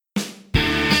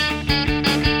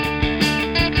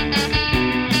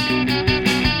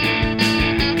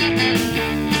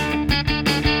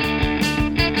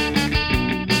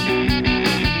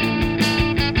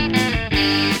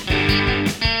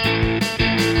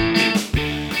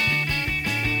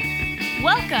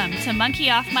to Monkey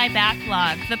Off My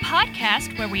Backlog, the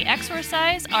podcast where we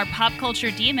exorcise our pop culture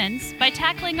demons by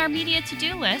tackling our media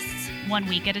to-do lists 1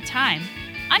 week at a time.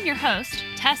 I'm your host,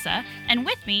 Tessa, and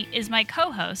with me is my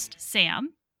co-host,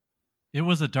 Sam. It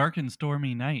was a dark and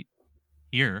stormy night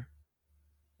here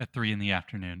at 3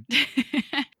 p.m.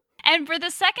 And for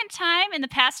the second time in the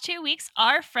past 2 weeks,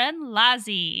 our friend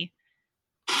Lazi.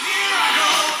 Here I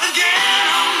go again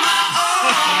on my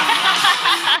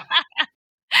own.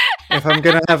 If I'm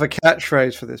going to have a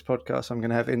catchphrase for this podcast, I'm going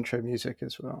to have intro music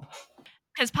as well.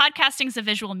 Because podcasting is a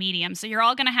visual medium, so you're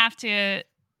all going to have to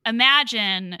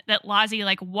imagine that Lazi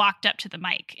walked up to the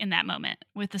mic in that moment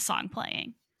with the song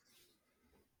playing.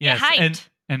 Yes,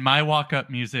 and my walk-up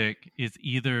music is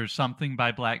either something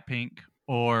by Blackpink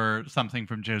or something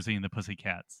from Josie and the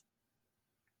Pussycats.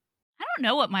 I don't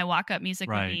know what my walk-up music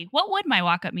would be. What would my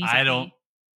walk-up music be?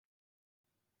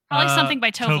 Probably something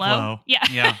by Tove Lo.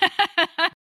 Yeah.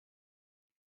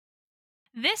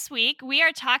 This week, we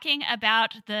are talking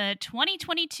about the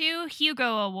 2022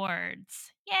 Hugo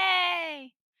Awards.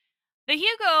 Yay! The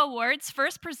Hugo Awards,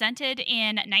 first presented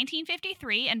in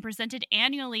 1953 and presented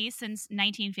annually since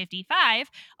 1955,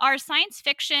 are science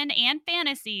fiction and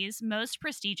fantasy's most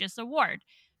prestigious award.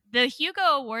 The Hugo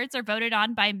Awards are voted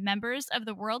on by members of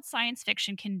the World Science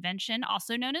Fiction Convention,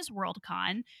 also known as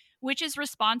Worldcon, which is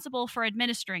responsible for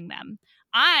administering them.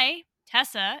 I,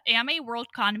 Tessa, am a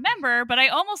Worldcon member, but I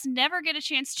almost never get a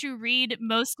chance to read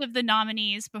most of the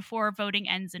nominees before voting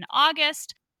ends in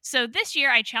August. So this year,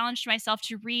 I challenged myself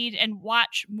to read and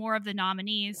watch more of the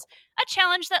nominees, a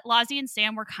challenge that Lazi and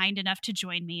Sam were kind enough to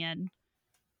join me in.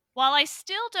 While I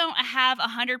still don't have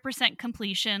 100%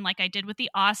 completion like I did with the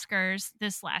Oscars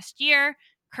this last year,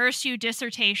 curse you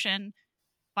dissertation,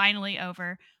 finally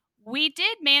over, we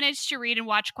did manage to read and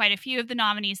watch quite a few of the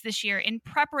nominees this year in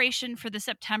preparation for the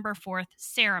September 4th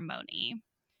ceremony.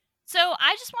 So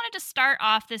I just wanted to start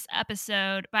off this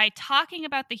episode by talking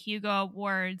about the Hugo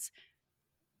Awards,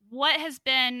 what has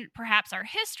been perhaps our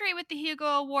history with the Hugo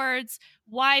Awards,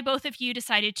 why both of you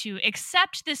decided to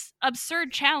accept this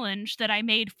absurd challenge that I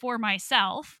made for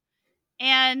myself,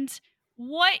 and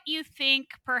what you think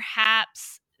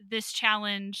perhaps this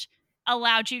challenge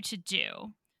allowed you to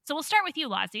do. So we'll start with you,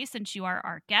 Lazi, since you are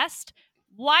our guest.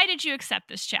 Why did you accept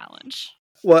this challenge?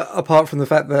 Well, apart from the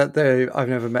fact that I've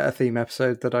never met a theme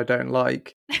episode that I don't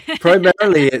like,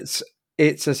 primarily it's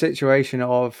a situation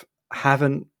of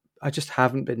I just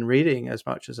haven't been reading as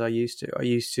much as I used to. I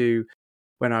used to,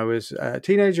 when I was a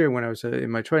teenager and when I was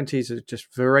in my 20s,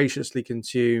 just voraciously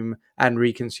consume and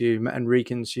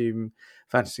reconsume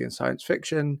fantasy and science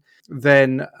fiction.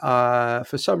 Then,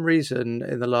 for some reason,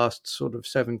 in the last sort of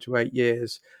 7 to 8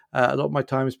 years, a lot of my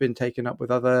time has been taken up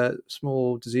with other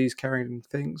small disease-carrying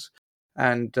things.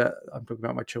 And I'm talking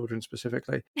about my children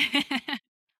specifically.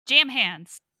 Jam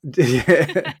hands.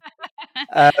 Yeah.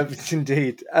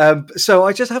 Indeed. So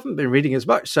I just haven't been reading as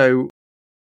much. So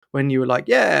when you were like,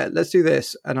 yeah, let's do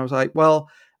this. And I was like, well,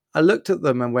 I looked at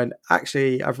them and went,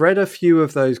 actually, I've read a few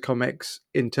of those comics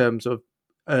in terms of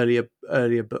earlier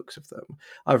books of them.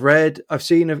 I've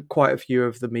seen quite a few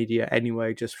of the media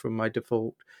anyway, just from my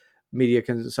default media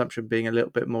consumption being a little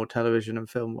bit more television and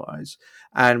film wise.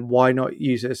 And why not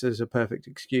use this as a perfect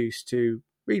excuse to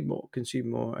read more, consume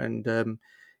more, and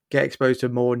get exposed to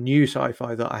more new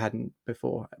sci-fi that I hadn't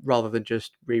before, rather than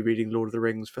just rereading Lord of the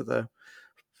Rings for the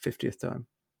 50th time.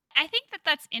 I think that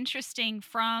that's interesting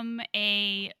from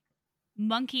a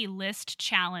monkey list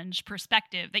challenge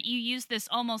perspective, that you use this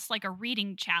almost like a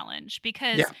reading challenge,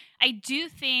 because I do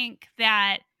think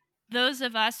that those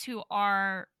of us who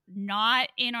are not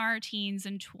in our teens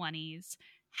and 20s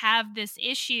have this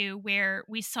issue where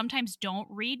we sometimes don't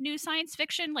read new science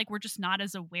fiction, we're just not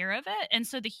as aware of it. And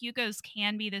so the Hugos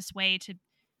can be this way to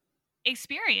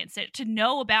experience it, to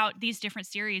know about these different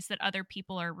series that other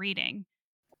people are reading.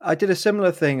 I did a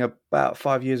similar thing about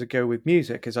 5 years ago with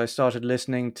music, as I started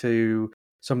listening to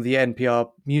some of the NPR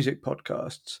music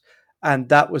podcasts. And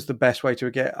that was the best way to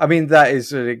get. I mean, that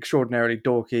is an extraordinarily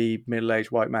dorky,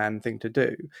 middle-aged white man thing to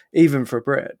do, even for a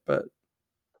Brit. But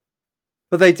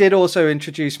they did also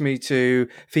introduce me to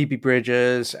Phoebe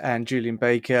Bridgers and Julian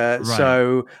Baker. Right.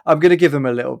 So I'm going to give them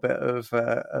a little bit of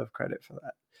credit for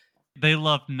that. They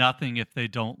love nothing if they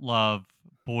don't love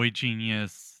Boy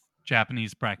Genius,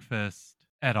 Japanese Breakfast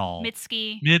at all.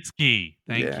 Mitski.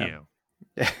 Thank you.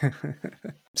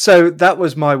 So that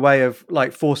was my way of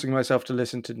forcing myself to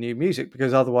listen to new music,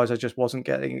 because otherwise I just wasn't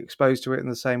getting exposed to it in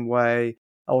the same way.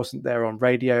 I wasn't there on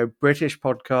radio. British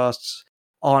podcasts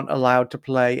aren't allowed to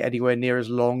play anywhere near as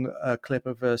long a clip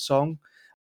of a song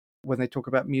when they talk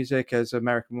about music as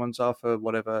American ones are, for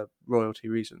whatever royalty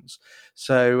reasons.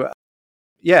 So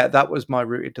yeah, that was my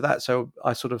route into that. So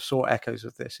I sort of saw echoes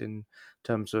of this in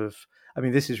terms of, I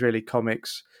mean, this is really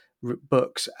comics,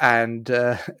 books, and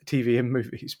TV and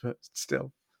movies, but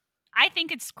still. I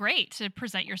think it's great to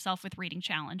present yourself with reading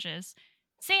challenges.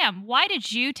 Sam, why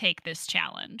did you take this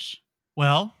challenge?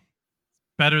 Well,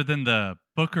 better than the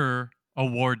Booker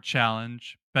Award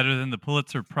Challenge, better than the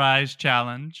Pulitzer Prize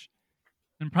Challenge,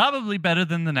 and probably better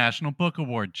than the National Book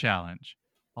Award Challenge.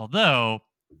 Although,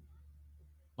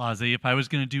 Lazi, if I was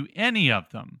going to do any of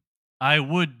them, I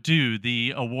would do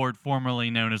the award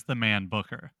formerly known as the Man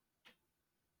Booker.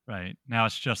 Right. Now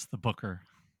it's just the Booker.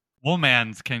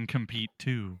 Womans can compete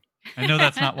too. I know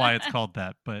that's not why it's called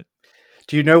that, but...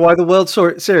 Do you know why the World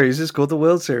Series is called the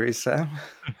World Series, Sam?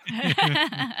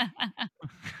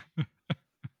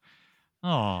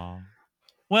 Oh.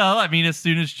 Well, I mean, as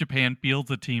soon as Japan fields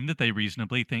a team that they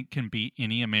reasonably think can beat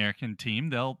any American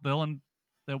team, they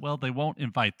won't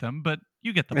invite them, but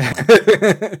you get the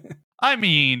point. I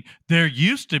mean, there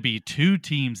used to be 2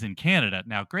 teams in Canada.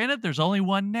 Now, granted, there's only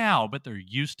 1 now, but there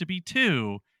used to be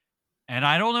 2. And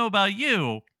I don't know about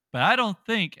you, but I don't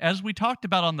think, as we talked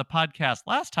about on the podcast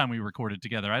last time we recorded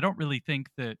together, I don't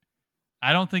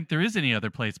think there is any other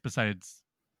place besides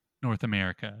North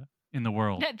America in the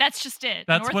world. That's just it.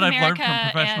 That's North what America I've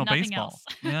learned from professional baseball.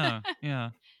 Else. Yeah.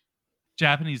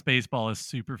 Japanese baseball is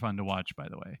super fun to watch, by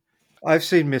the way. I've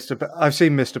seen Mr.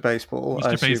 Baseball.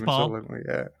 Mr. Baseball?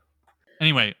 Yeah.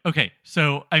 Anyway, okay.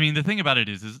 So, I mean, the thing about it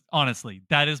is honestly,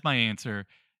 that is my answer.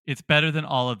 It's better than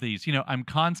all of these. You know, I'm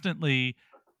constantly...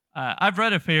 I've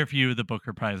read a fair few of the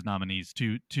Booker Prize nominees,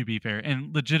 to be fair.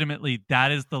 And legitimately,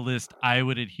 that is the list I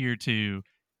would adhere to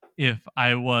if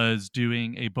I was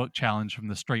doing a book challenge from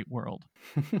the straight world.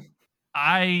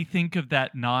 I think of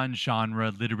that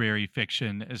non-genre literary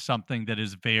fiction as something that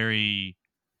is very...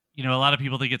 You know, a lot of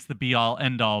people think it's the be-all,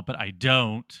 end-all, but I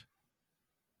don't.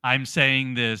 I'm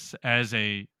saying this as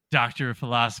a doctor of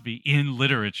philosophy in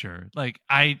literature. Like,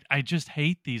 I just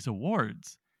hate these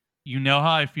awards. You know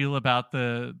how I feel about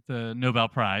the Nobel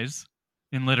Prize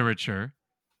in literature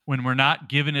when we're not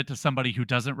giving it to somebody who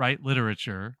doesn't write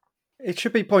literature. It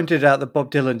should be pointed out that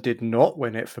Bob Dylan did not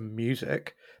win it for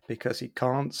music because he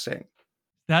can't sing.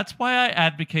 That's why I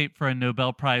advocate for a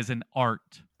Nobel Prize in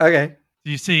art. Okay.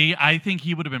 You see, I think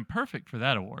he would have been perfect for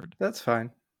that award. That's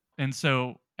fine. And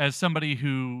so, as somebody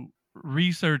who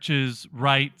researches,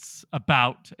 writes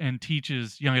about, and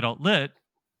teaches young adult lit,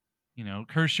 you know,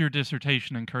 curse your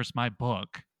dissertation and curse my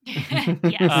book.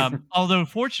 Yes. Although,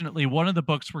 fortunately, one of the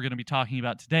books we're going to be talking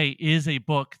about today is a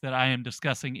book that I am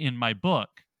discussing in my book.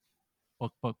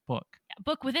 Book. Yeah,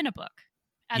 book within a book,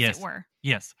 as yes. it were.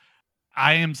 Yes.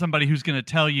 I am somebody who's going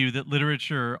to tell you that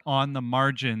literature on the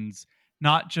margins,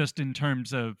 not just in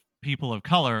terms of people of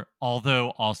color,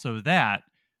 although also that,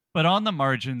 but on the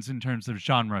margins in terms of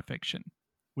genre fiction,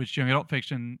 which young adult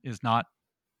fiction is not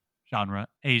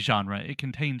a genre. It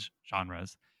contains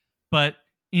genres. But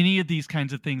any of these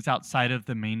kinds of things outside of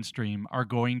the mainstream are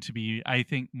going to be, I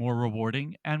think, more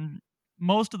rewarding and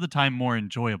most of the time more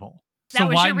enjoyable. So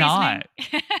why not?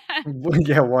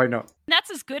 Yeah, why not?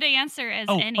 That's as good an answer as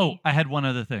any. I had one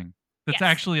other thing that's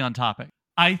actually on topic.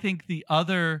 I think the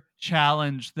other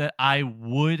challenge that I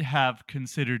would have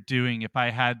considered doing if I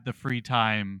had the free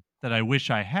time that I wish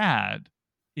I had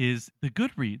is the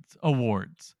Goodreads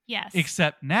Awards. Yes.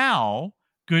 Except now,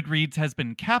 Goodreads has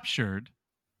been captured.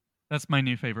 That's my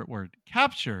new favorite word.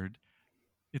 Captured.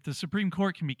 If the Supreme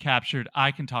Court can be captured,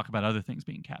 I can talk about other things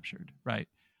being captured, right?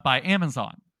 By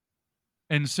Amazon.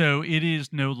 And so it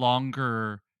is no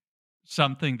longer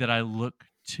something that I look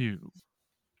to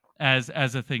as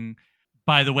a thing.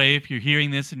 By the way, if you're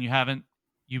hearing this and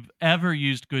you've ever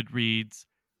used Goodreads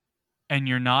and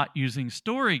you're not using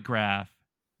StoryGraph,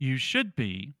 you should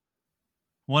be.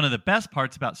 One of the best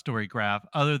parts about StoryGraph,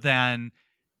 other than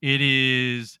it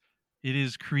is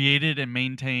created and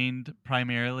maintained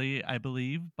primarily, I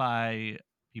believe, by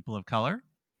people of color.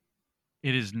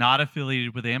 It is not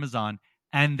affiliated with Amazon,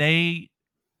 and they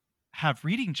have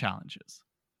reading challenges.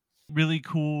 Really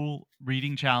cool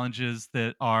reading challenges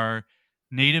that are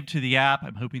native to the app.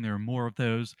 I'm hoping there are more of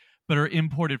those, but are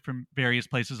imported from various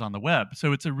places on the web.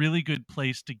 So it's a really good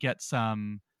place to get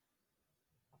some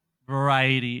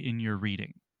variety in your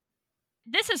reading.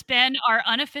 This has been our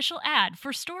unofficial ad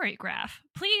for StoryGraph.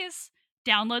 Please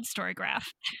download StoryGraph.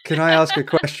 Can I ask a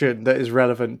question that is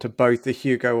relevant to both the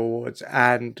Hugo Awards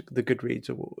and the Goodreads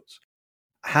Awards?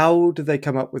 How do they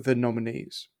come up with the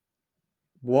nominees?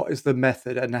 What is the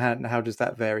method and how does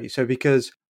that vary? So,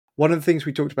 because one of the things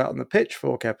we talked about on the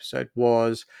Pitchfork episode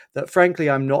was that, frankly,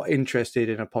 I'm not interested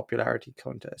in a popularity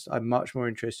contest. I'm much more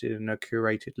interested in a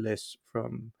curated list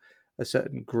from a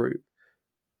certain group.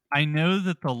 I know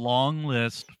that the long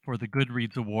list for the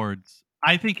Goodreads Awards,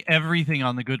 I think everything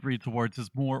on the Goodreads Awards is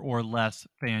more or less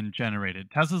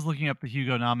fan-generated. Tessa's looking up the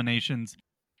Hugo nominations.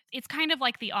 It's kind of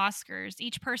like the Oscars.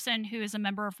 Each person who is a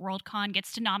member of Worldcon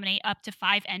gets to nominate up to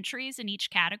 5 entries in each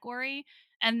category,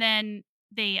 and then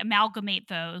they amalgamate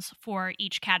those for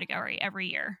each category every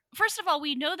year. First of all,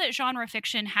 we know that genre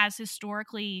fiction has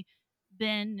historically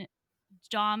been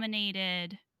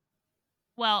dominated.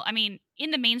 Well, I mean,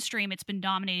 in the mainstream, it's been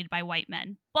dominated by white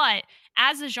men. But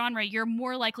as a genre, you're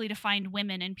more likely to find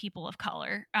women and people of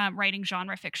color writing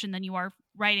genre fiction than you are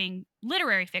writing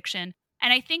literary fiction.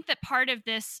 And I think that part of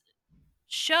this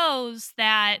shows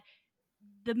that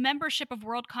the membership of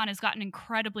Worldcon has gotten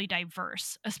incredibly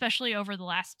diverse, especially over the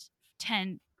last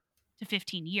 10 to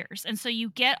 15 years. And so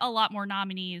you get a lot more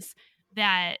nominees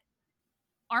that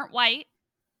aren't white,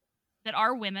 that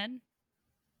are women.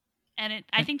 And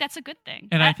I think that's a good thing.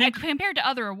 And I think compared to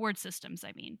other award systems,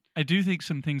 I mean. I do think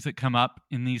some things that come up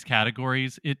in these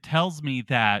categories, it tells me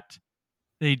that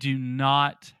they do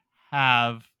not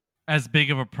have as big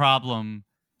of a problem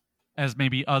as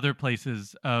maybe other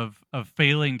places of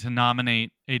failing to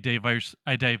nominate a diverse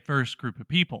group of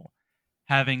people.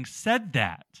 Having said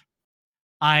that,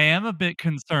 I am a bit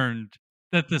concerned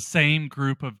that the same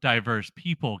group of diverse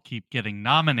people keep getting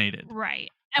nominated. Right.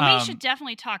 And we should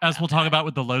definitely talk about as we'll talk about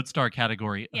with the Lodestar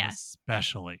category, Yeah.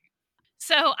 especially.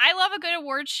 So I love a good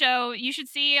award show. You should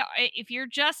see, if you're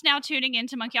just now tuning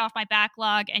into Monkey Off My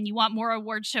Backlog and you want more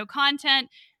award show content,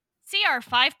 see our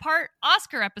 5-part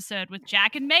Oscar episode with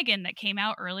Jack and Megan that came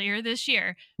out earlier this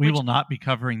year. We will not be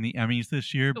covering the Emmys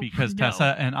this year because no.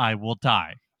 Tessa and I will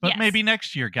die. But Yes. maybe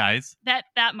next year, guys. That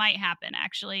might happen,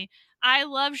 actually. I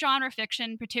love genre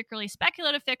fiction, particularly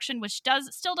speculative fiction, which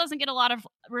still doesn't get a lot of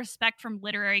respect from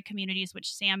literary communities,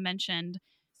 which Sam mentioned.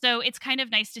 So it's kind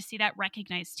of nice to see that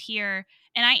recognized here.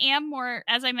 And I am more,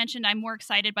 as I mentioned, I'm more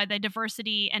excited by the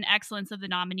diversity and excellence of the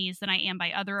nominees than I am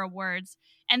by other awards.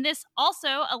 And this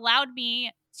also allowed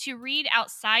me to read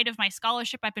outside of my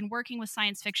scholarship. I've been working with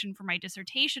science fiction for my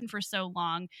dissertation for so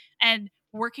long and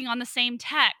working on the same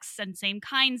texts and same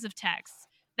kinds of texts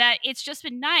that it's just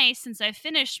been nice since I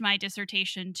finished my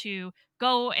dissertation to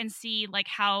go and see like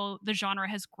how the genre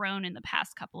has grown in the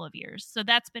past couple of years. So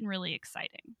that's been really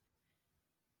exciting.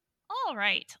 All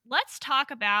right, let's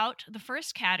talk about the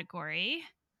first category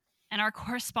and our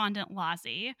correspondent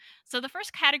Lazi. So the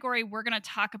first category we're going to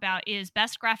talk about is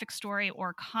Best Graphic Story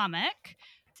or Comic.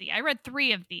 See, I read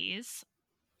 3 of these.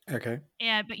 Okay.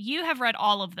 But you have read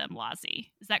all of them,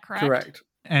 Lazi. Is that correct? Correct.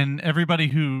 And everybody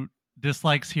who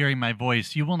dislikes hearing my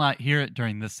voice, you will not hear it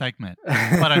during this segment.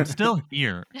 But I'm still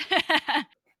here.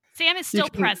 Sam is still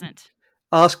present.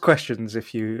 Ask questions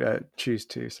if you choose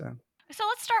to, Sam. So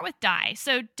let's start with Die.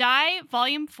 So Die,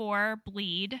 Volume 4,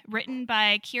 Bleed, written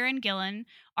by Kieran Gillen,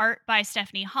 art by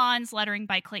Stephanie Hans, lettering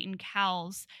by Clayton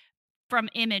Cowles from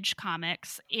Image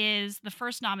Comics, is the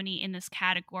first nominee in this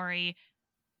category.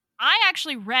 I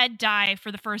actually read Die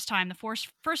for the first time, the first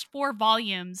 4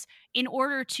 volumes, in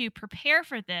order to prepare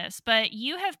for this, but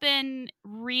you have been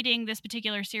reading this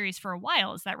particular series for a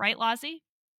while. Is that right, Lazi?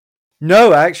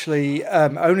 No, actually,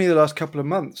 only the last couple of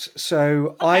months.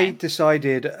 So Okay. I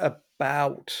decided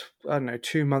about,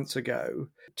 2 months ago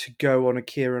to go on a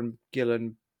Kieran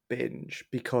Gillen binge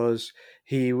because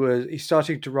he's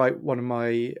starting to write one of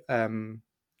my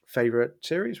favorite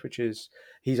series, which is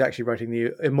he's actually writing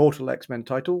the Immortal X-Men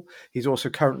title. He's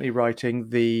also currently writing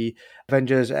the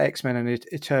Avengers, X-Men and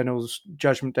Eternals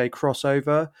Judgment Day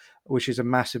crossover, which is a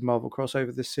massive Marvel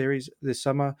crossover this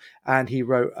summer. And he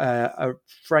wrote a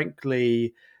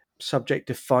frankly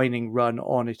subject-defining run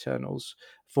on Eternals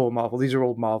for Marvel. These are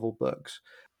all Marvel books.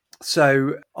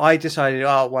 So I decided,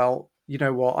 you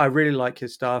know what? I really like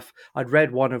his stuff. I'd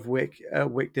read one of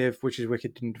Wicdiv, which is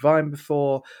Wicked and Divine,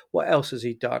 before. What else has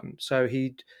he done? So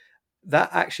that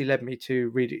actually led me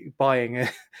to buying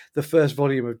the first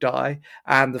volume of Die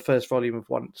and the first volume of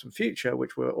Once and Future,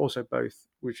 which was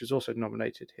also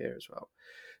nominated here as well.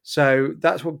 So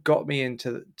that's what got me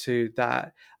into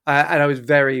that, and I was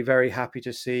very, very happy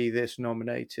to see this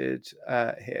nominated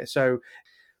here. So.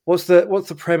 What's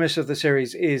the premise of the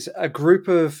series is a group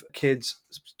of kids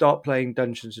start playing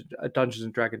Dungeons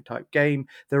and Dragon type game.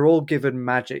 They're all given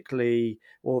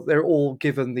they're all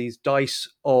given these dice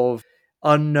of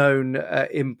unknown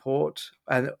import,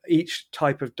 and each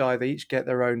type of die, they each get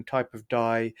their own type of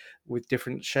die with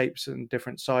different shapes and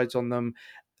different sides on them.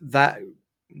 That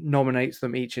nominates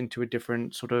them each into a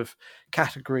different sort of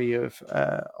category of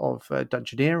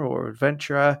dungeoneer or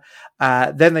adventurer.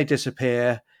 Then they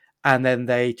disappear. And then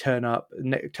they turn up,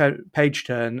 page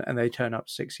turn, and they turn up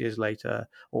 6 years later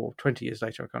or 20 years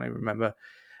later. I can't even remember.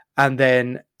 And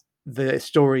then the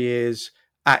story is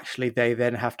actually they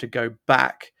then have to go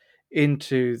back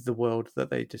into the world that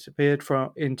they disappeared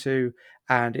into,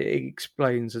 and it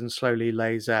explains and slowly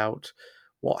lays out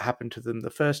what happened to them the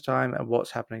first time and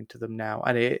what's happening to them now,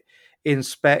 and it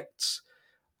inspects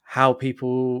how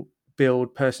people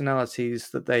build personalities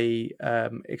that they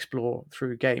explore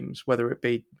through games, whether it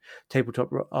be tabletop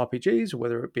RPGs or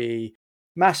whether it be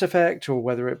Mass Effect or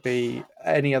whether it be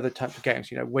any other type of games.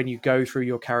 When you go through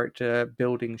your character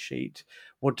building sheet,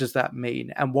 what does that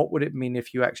mean? And what would it mean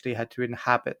if you actually had to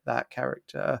inhabit that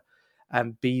character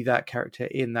and be that character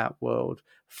in that world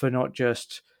for not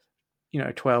just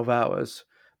 12 hours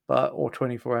or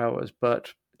 24 hours,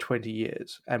 but 20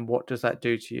 years? And what does that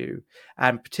do to you?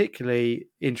 And particularly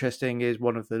interesting is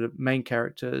one of the main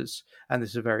characters, and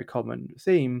this is a very common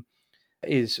theme,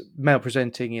 is male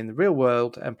presenting in the real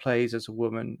world and plays as a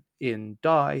woman in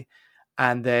Die.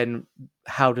 And then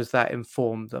how does that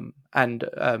inform them? And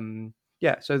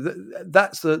so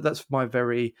that's my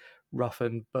very rough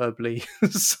and burbly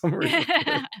summary of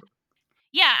it.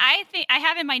 Yeah, I think I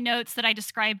have in my notes that I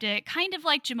described it kind of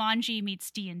like Jumanji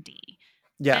meets D&D.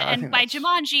 Yeah, and by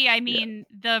Jumanji, I mean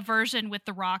the version with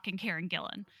The Rock and Karen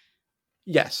Gillan.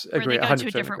 Yes, agree. Where they go to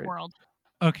a different world.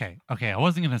 Okay, I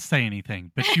wasn't going to say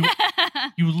anything, but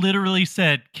you literally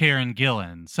said Karen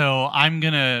Gillan. So I'm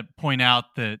going to point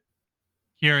out that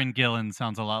Karen Gillan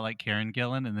sounds a lot like Karen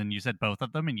Gillan, and then you said both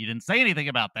of them, and you didn't say anything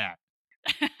about that.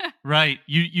 Right.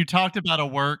 You talked about a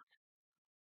work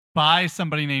by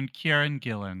somebody named Karen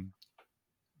Gillan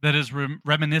that is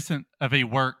reminiscent of a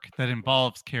work that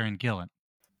involves Karen Gillan.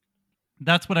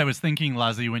 That's what I was thinking,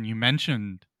 Lazi, when you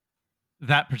mentioned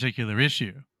that particular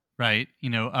issue, right?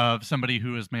 Of somebody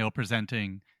who is male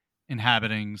presenting,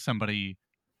 inhabiting somebody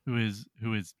who is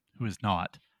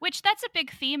not. Which that's a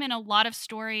big theme in a lot of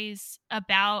stories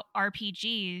about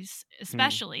RPGs,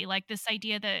 especially like this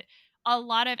idea that a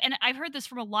lot of, and I've heard this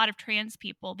from a lot of trans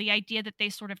people, the idea that they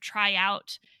sort of try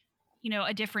out,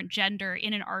 a different gender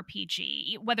in an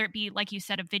RPG, whether it be, like you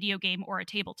said, a video game or a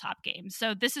tabletop game.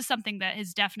 So this is something that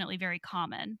is definitely very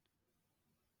common.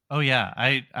 Oh yeah,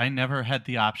 I never had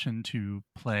the option to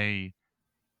play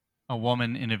a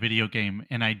woman in a video game,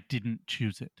 and I didn't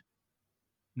choose it.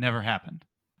 Never happened.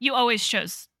 You always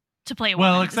chose to play a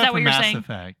woman. Well, except is that for what you're Mass saying?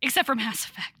 Effect. Except for Mass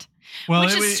Effect. Well,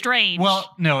 which is strange.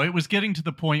 Well, no, it was getting to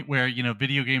the point where,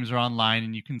 video games are online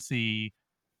and you can see,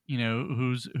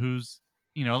 who's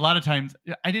a lot of times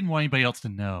I didn't want anybody else to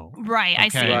know. Right, okay? I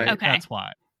see. Right. Okay. That's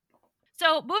why.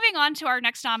 So moving on to our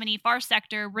next nominee, Far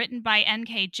Sector, written by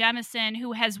N.K. Jemisin,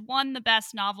 who has won the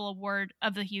Best Novel Award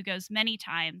of the Hugos many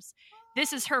times.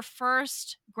 This is her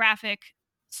first graphic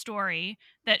story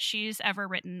that she's ever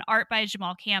written. Art by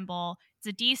Jamal Campbell. It's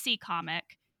a DC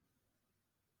comic.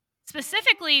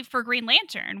 Specifically for Green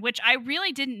Lantern, which I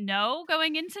really didn't know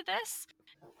going into this.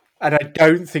 And I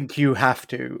don't think you have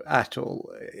to at all.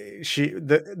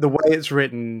 The way it's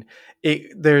written,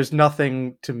 there's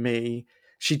nothing to me.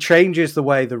 She changes the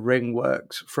way the ring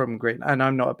works from Green, and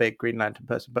I'm not a big Green Lantern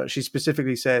person, but she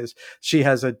specifically says she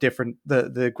has a different.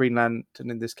 The Green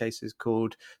Lantern in this case is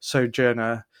called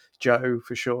Sojourner Joe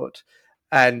for short,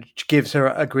 and gives her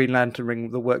a Green Lantern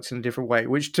ring that works in a different way,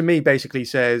 which to me basically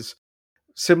says,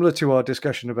 similar to our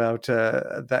discussion about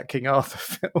that King Arthur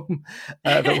film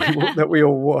that we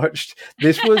all watched,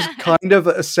 this was kind of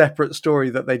a separate story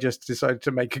that they just decided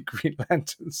to make a Green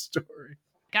Lantern story.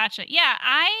 Gotcha. Yeah,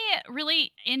 I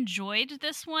really enjoyed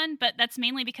this one, but that's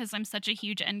mainly because I'm such a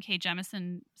huge N.K.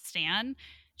 Jemisin stan.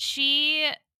 She,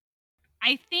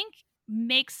 I think,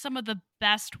 makes some of the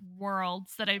best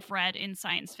worlds that I've read in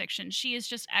science fiction. She is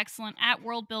just excellent at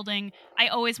world building. I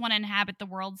always want to inhabit the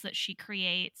worlds that she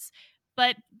creates.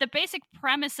 But the basic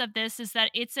premise of this is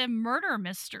that it's a murder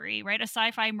mystery, right? A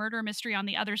sci-fi murder mystery on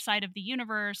the other side of the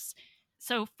universe.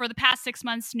 So for the past 6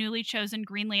 months, newly chosen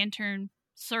Green Lantern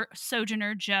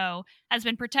Sojourner Joe has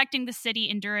been protecting the city,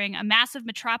 enduring a massive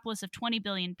metropolis of 20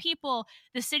 billion people.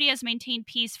 The city has maintained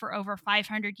peace for over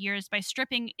 500 years by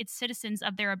stripping its citizens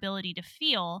of their ability to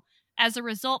feel. As a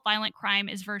result, violent crime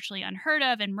is virtually unheard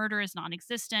of and murder is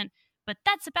non-existent. But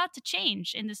that's about to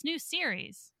change in this new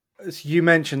series. You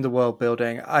mentioned the world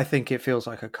building. I think it feels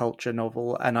like a culture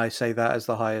novel, and I say that as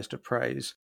the highest of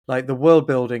praise. Like, the world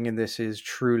building in this is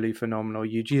truly phenomenal.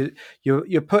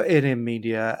 You're put in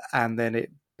media, and then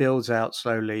it builds out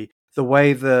slowly. The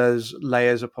way there's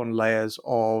layers upon layers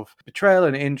of betrayal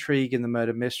and intrigue in the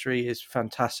murder mystery is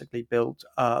fantastically built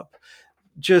up.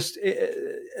 Just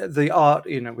the art,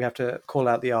 we have to call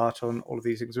out the art on all of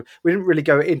these things. We didn't really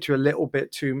go into a little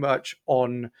bit too much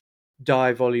on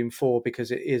Die Volume 4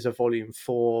 because it is a Volume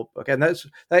 4 book. And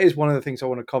that is one of the things I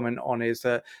want to comment on, is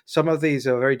that some of these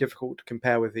are very difficult to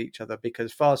compare with each other,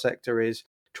 because Far Sector is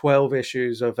 12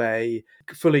 issues of a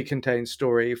fully contained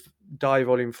story. Die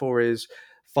Volume 4 is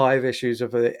 5 issues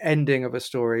of an ending of a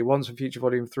story. Once and Future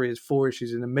Volume 3 is 4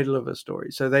 issues in the middle of a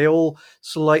story. So they all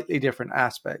slightly different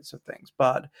aspects of things.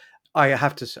 But I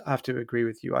have to agree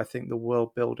with you. I think the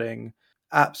world building,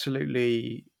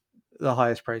 absolutely the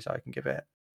highest praise I can give it.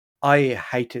 I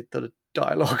hated the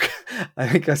dialogue. I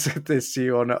think I said this to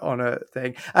you on a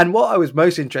thing. And what I was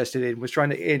most interested in was trying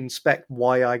to inspect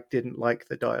why I didn't like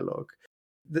the dialogue.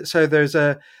 So there's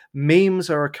memes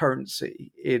are a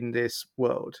currency in this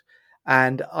world.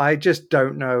 And I just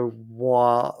don't know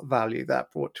what value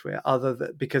that brought to it, other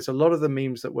than because a lot of the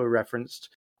memes that were referenced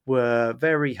were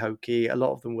very hokey. A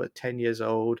lot of them were 10 years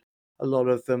old. A lot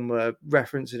of them were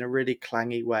referenced in a really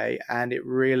clangy way. And it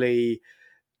really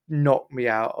knocked me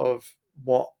out of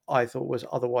what I thought was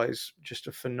otherwise just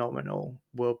a phenomenal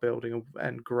world building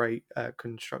and great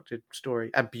constructed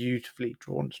story, and beautifully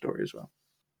drawn story as well.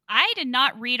 I did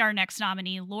not read our next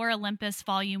nominee, Lore Olympus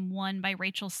Volume 1 by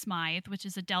Rachel Smythe, which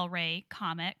is a Del Rey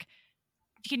comic.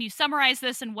 Can you summarize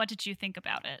this, and what did you think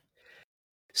about it?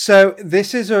 So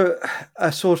this is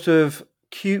a sort of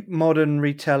cute modern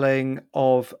retelling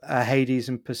of a Hades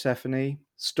and Persephone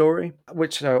story,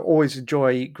 which I always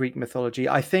enjoy Greek mythology.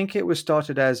 I think it was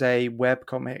started as a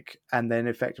webcomic and then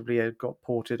effectively it got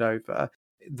ported over.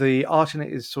 The art in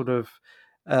it is sort of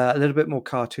a little bit more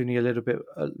cartoony, a little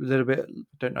bit.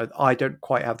 Don't know. I don't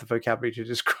quite have the vocabulary to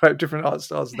describe different art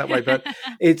styles in that way, but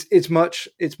it's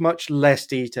much less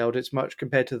detailed. It's much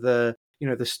compared to the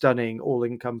stunning,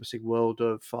 all-encompassing world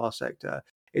of Far Sector.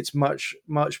 It's much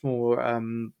more.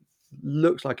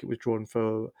 Looks like it was drawn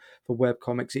for web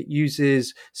comics. It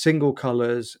uses single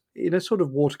colors in a sort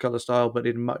of watercolor style, but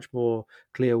in a much more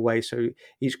clear way. So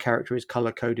each character is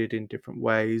color coded in different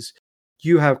ways.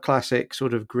 You have classic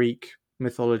sort of Greek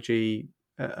mythology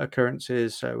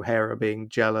occurrences. So Hera being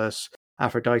jealous,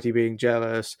 Aphrodite being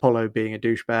jealous, Apollo being a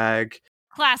douchebag.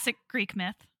 Classic Greek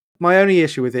myth. My only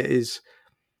issue with it is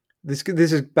this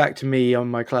is back to me on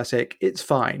my classic. It's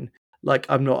fine. Like,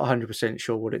 I'm not 100%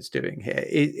 sure what it's doing here.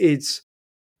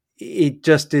 It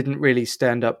just didn't really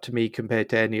stand up to me compared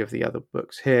to any of the other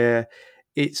books here.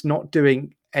 It's not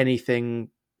doing anything,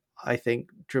 I think,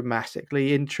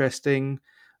 dramatically interesting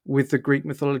with the Greek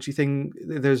mythology thing.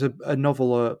 There's a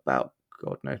novel about,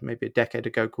 God knows, maybe a decade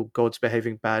ago called Gods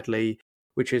Behaving Badly,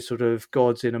 which is sort of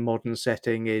gods in a modern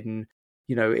setting in,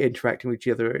 interacting with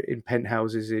each other in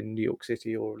penthouses in New York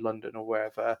City or London or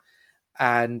wherever.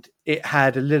 And it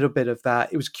had a little bit of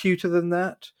that. It was cuter than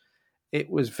that. It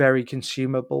was very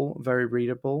consumable, very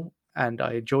readable, and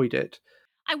I enjoyed it.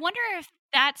 I wonder if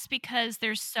that's because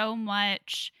there's so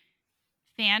much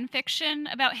fan fiction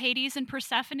about Hades and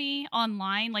Persephone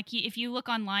online. Like, if you look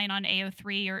online on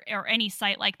AO3 or any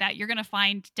site like that, you're going to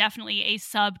find definitely a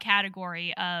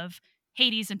subcategory of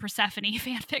Hades and Persephone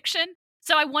fan fiction.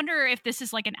 So I wonder if this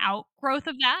is like an outgrowth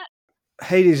of that.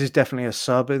 Hades is definitely a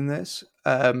sub in this,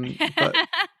 but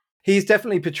he's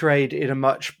definitely portrayed in a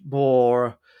much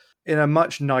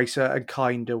nicer and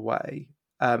kinder way.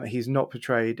 He's not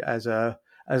portrayed as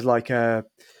like a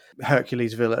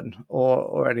Hercules villain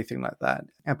or anything like that.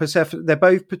 And Persephone, they're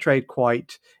both portrayed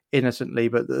quite innocently,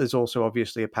 but there's also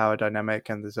obviously a power dynamic,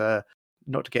 and there's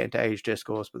not to get into age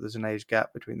discourse, but there's an age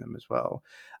gap between them as well.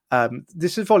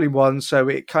 This is volume 1, so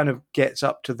it kind of gets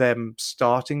up to them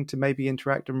starting to maybe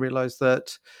interact and realize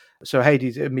that. So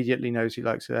Hades immediately knows he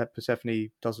likes her. Persephone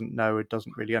doesn't know, it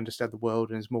doesn't really understand the world,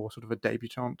 and is more sort of a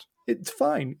debutante. It's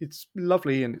fine. It's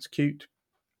lovely and it's cute,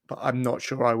 but I'm not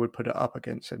sure I would put it up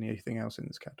against anything else in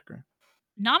this category.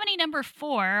 Nominee number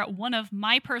 4, one of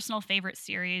my personal favorite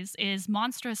series, is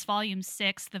Monstrous Volume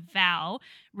 6, The Vow,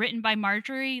 written by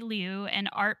Marjorie Liu and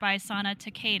art by Sana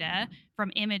Takeda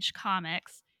from Image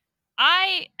Comics.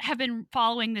 I have been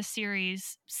following this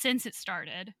series since it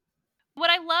started.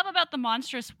 What I love about the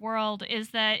Monstrous world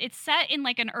is that it's set in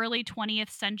like an early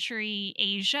 20th century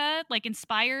Asia, like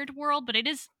inspired world, but it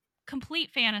is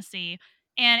complete fantasy.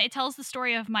 And it tells the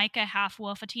story of Micah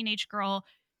Half-Wolf, a teenage girl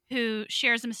who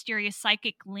shares a mysterious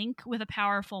psychic link with a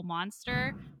powerful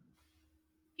monster.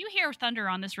 You hear thunder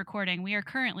on this recording. We are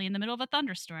currently in the middle of a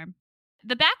thunderstorm.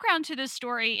 The background to this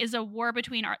story is a war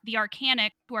between the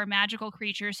Arcanic, who are magical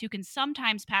creatures who can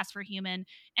sometimes pass for human,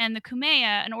 and the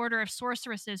Kumeya, an order of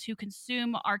sorceresses who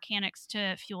consume Arcanics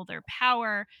to fuel their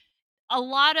power. A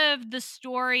lot of the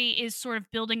story is sort of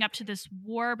building up to this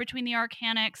war between the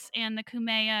Arcanics and the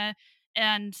Kumeya.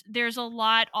 And there's a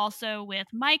lot also with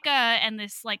Micah and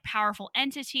this like powerful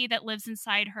entity that lives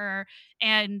inside her,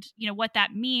 and what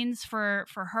that means for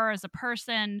her as a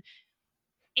person.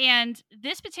 And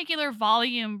this particular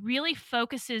volume really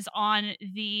focuses on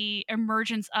the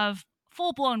emergence of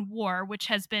full-blown war, which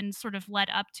has been sort of led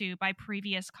up to by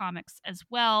previous comics as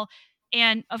well.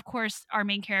 And of course, our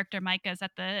main character Micah is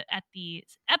at the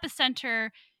epicenter,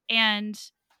 and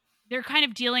they're kind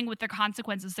of dealing with the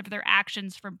consequences of their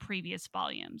actions from previous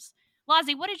volumes.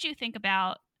 Lazi, what did you think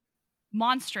about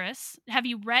Monstrous? Have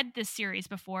you read this series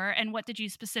before, and what did you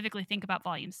specifically think about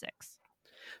Volume 6?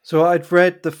 So I'd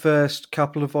read the first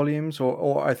couple of volumes,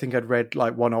 or I think I'd read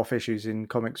like one-off issues in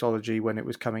Comixology when it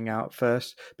was coming out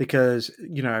first, because,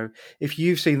 if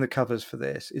you've seen the covers for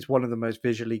this, it's one of the most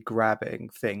visually grabbing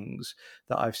things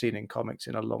that I've seen in comics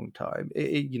in a long time.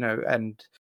 And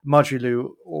Marjorie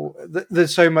Liu,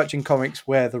 there's so much in comics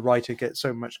where the writer gets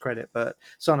so much credit, but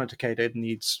Sana Takeda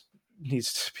needs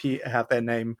to have their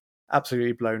name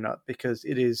absolutely blown up because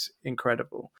it is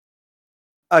incredible.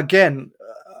 Again,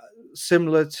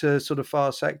 similar to sort of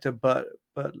Far Sector, but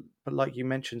like you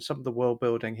mentioned, some of the world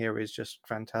building here is just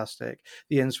fantastic.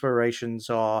 The inspirations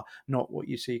are not what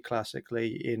you see classically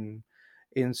in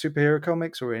superhero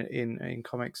comics or in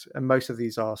comics, and most of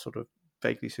these are sort of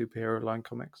vaguely superhero line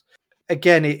comics.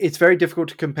 Again, it's very difficult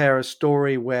to compare a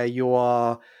story where you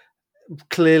are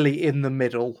clearly in the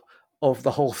middle of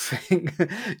the whole thing.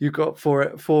 You've got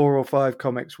four or five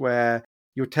comics where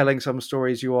you're telling some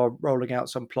stories, you are rolling out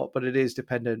some plot, but it is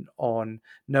dependent on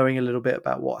knowing a little bit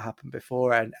about what happened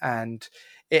before, and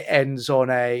it ends on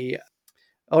a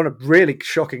really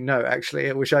shocking note,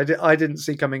 actually, which I didn't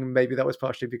see coming. Maybe that was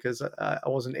partially because I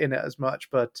wasn't in it as much,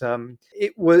 but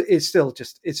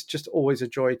it's just always a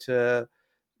joy to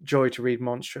read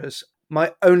Monstrous.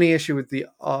 My only issue with the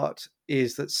art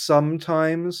is that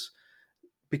sometimes,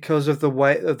 because of the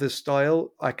way of the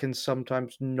style, I can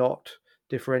sometimes not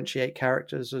differentiate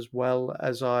characters as well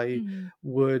as I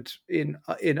would in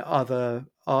other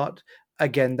art.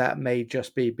 Again, that may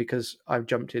just be because I've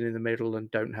jumped in the middle and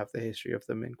don't have the history of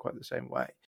them in quite the same way.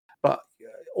 But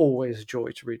always a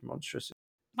joy to read Monstrous.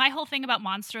 My whole thing about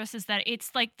Monstrous is that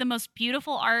it's like the most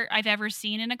beautiful art I've ever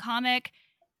seen in a comic,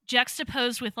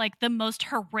 juxtaposed with like the most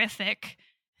horrific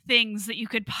things that you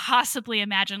could possibly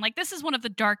imagine. Like, this is one of the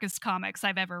darkest comics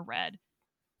I've ever read.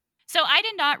 So I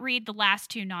did not read the last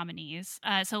two nominees.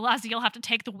 So Lazi, you'll have to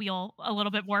take the wheel a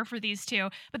little bit more for these two.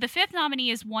 But the fifth nominee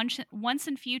is Once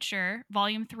and Future,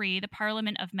 Volume 3, The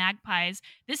Parliament of Magpies.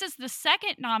 This is the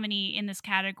second nominee in this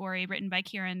category, written by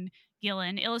Kieran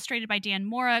Gillen, illustrated by Dan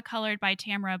Mora, colored by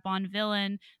Tamara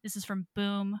Bonvillain. This is from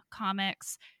Boom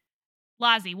Comics.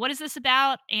 Lazi, what is this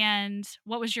about, and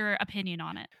what was your opinion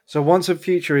on it? So Once and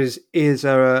Future is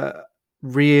a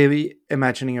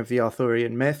reimagining of the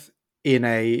Arthurian myth in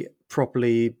a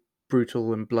properly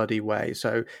brutal and bloody way.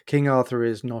 So King Arthur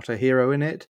is not a hero in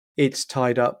it. It's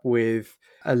tied up with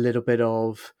a little bit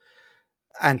of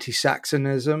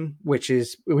anti-Saxonism, which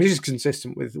is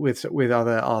consistent with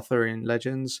other Arthurian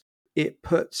legends. It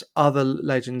puts other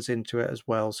legends into it as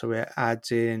well. So it adds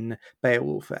in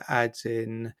Beowulf, it adds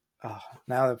in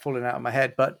now they're falling out of my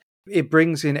head, but it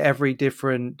brings in every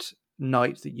different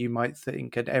knight that you might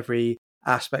think and every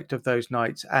aspect of those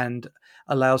knights, and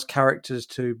allows characters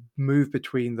to move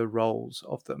between the roles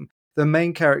of them. The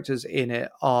main characters in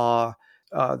it are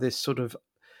this sort of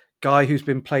guy who's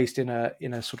been placed in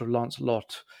a sort of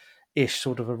Lancelot-ish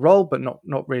sort of a role, but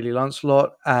not really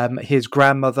Lancelot. His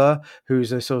grandmother,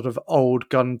 who's a sort of old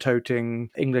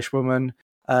gun-toting English woman,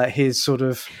 his sort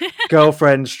of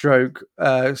girlfriend stroke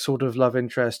sort of love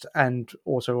interest, and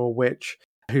also a witch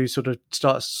who sort of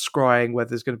starts scrying where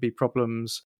there's going to be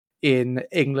problems in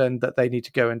England that they need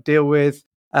to go and deal with.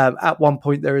 At one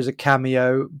point, there is a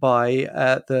cameo by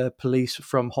the police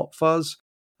from Hot Fuzz,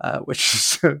 which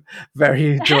is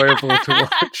very enjoyable to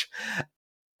watch.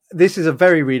 This is a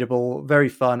very readable, very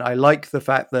fun. I like the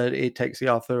fact that it takes the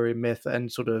Arthurian myth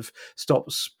and sort of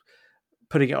stops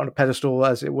putting it on a pedestal,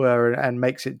 as it were, and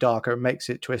makes it darker, makes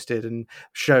it twisted, and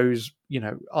shows,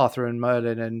 Arthur and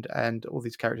Merlin and all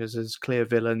these characters as clear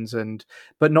villains,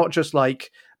 but not just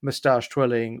like mustache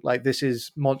twirling. Like, this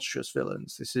is monstrous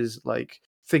villains. This is like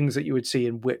things that you would see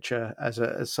in Witcher as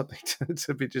something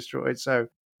to be destroyed. So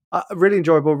really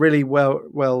enjoyable, really well,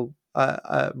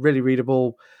 really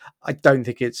readable. I don't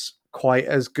think it's quite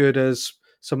as good as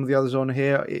some of the others on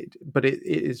here, but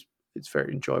it's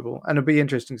very enjoyable, and it'll be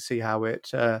interesting to see how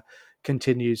it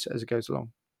continues as it goes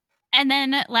along. And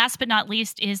then last but not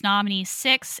least is nominee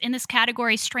 6 in this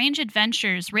category, Strange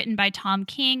Adventures, written by Tom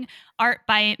King, art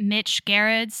by Mitch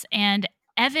Gerrits, and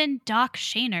Evan Doc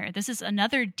Shaner. This is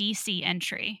another DC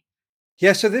entry.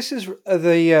 Yeah, so this is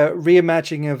the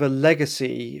reimagining of a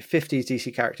legacy 50s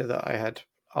DC character that I had,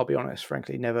 I'll be honest,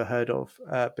 frankly, never heard of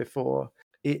before.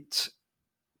 It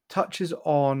touches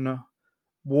on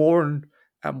war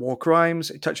and war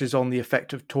crimes. It touches on the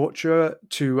effect of torture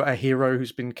to a hero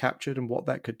who's been captured and what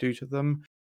that could do to them.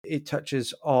 It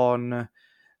touches on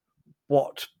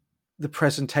what the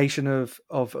presentation of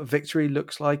victory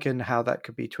looks like and how that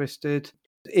could be twisted.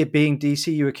 It being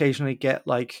DC, you occasionally get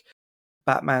like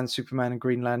Batman, Superman, and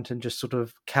Green Lantern just sort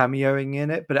of cameoing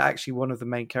in it, but actually one of the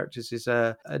main characters is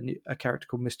a character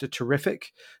called Mr.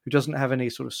 Terrific, who doesn't have any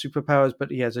sort of superpowers,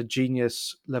 but he has a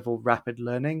genius level rapid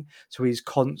learning. So he's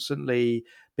constantly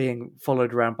being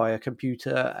followed around by a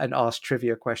computer and asked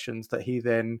trivia questions that he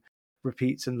then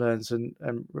repeats and learns and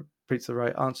repeats the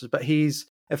right answers. But it's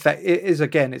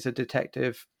a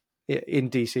detective in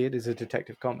DC. It is a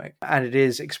detective comic, and it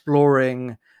is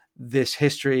exploring this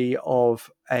history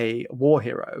of a war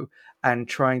hero and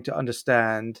trying to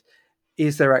understand,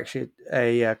 is there actually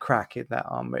a crack in that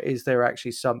armor? Is there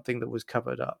actually something that was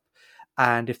covered up?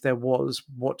 And if there was,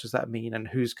 what does that mean? And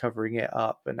who's covering it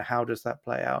up? And how does that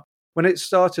play out? When it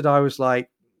started, I was like,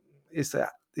 is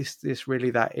this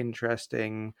really that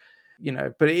interesting?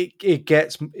 But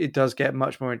it does get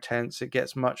much more intense. It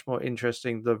gets much more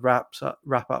interesting. The wrap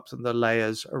ups and the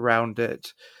layers around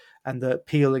it, and the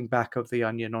peeling back of the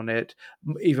onion on it,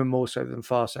 even more so than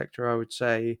Far Sector, I would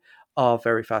say, are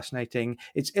very fascinating.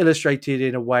 It's illustrated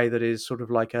in a way that is sort of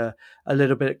like a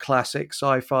little bit classic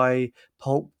sci-fi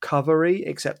pulp covery,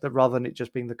 except that rather than it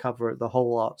just being the cover, the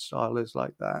whole art style is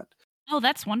like that. Oh,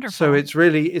 that's wonderful. So it's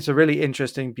a really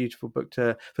interesting, beautiful book.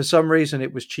 For some reason,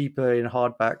 it was cheaper in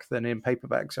hardback than in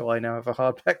paperback, so I now have a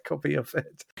hardback copy of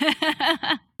it,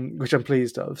 which I'm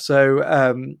pleased of.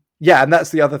 So yeah, and that's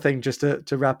the other thing, just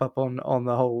to wrap up on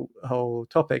the whole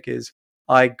topic, is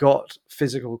I got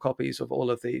physical copies of all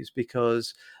of these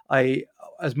because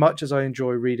as much as I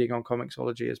enjoy reading on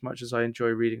Comixology, as much as I enjoy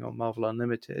reading on Marvel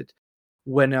Unlimited,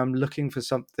 when I'm looking for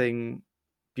something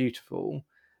beautiful,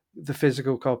 the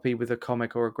physical copy with a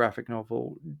comic or a graphic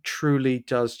novel truly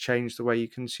does change the way you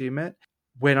consume it.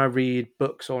 When I read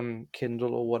books on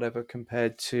Kindle or whatever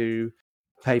compared to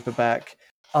paperback,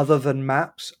 other than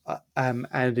maps and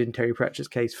in Terry Pratchett's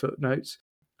case, footnotes,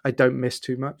 I don't miss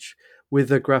too much. With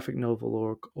a graphic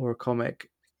novel or a comic,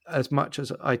 as much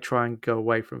as I try and go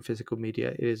away from physical media,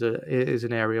 it is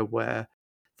an area where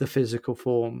the physical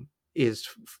form is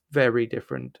very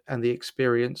different, and the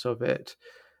experience of it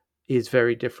is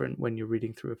very different when you're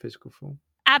reading through a physical form.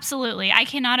 Absolutely. I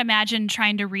cannot imagine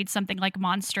trying to read something like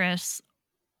Monstrous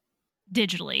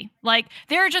digitally. Like,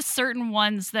 there are just certain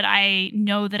ones that I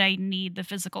know that I need the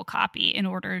physical copy in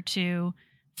order to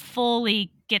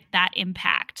fully get that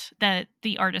impact that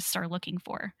the artists are looking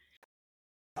for.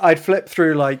 I'd flip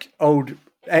through like old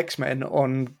X-Men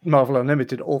on Marvel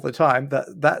Unlimited all the time.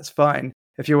 That's fine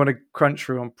if you want to crunch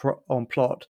through on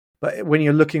plot. But when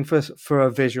you're looking for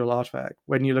a visual artifact,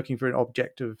 when you're looking for an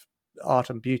object of art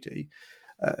and beauty,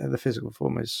 the physical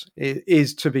form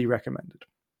is to be recommended.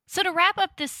 So to wrap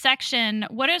up this section,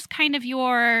 what is kind of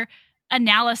your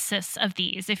analysis of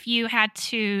these? If you had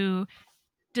to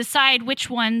decide which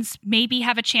ones maybe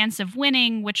have a chance of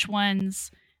winning, which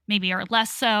ones maybe are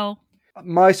less so?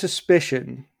 My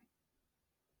suspicion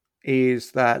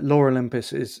is that Lore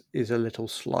Olympus is a little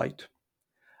slight.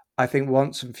 I think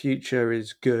Once and Future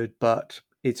is good, but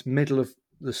it's middle of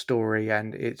the story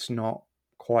and it's not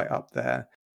quite up there.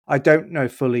 I don't know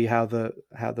fully how the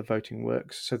voting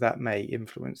works, so that may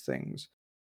influence things.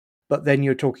 But then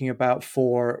you're talking about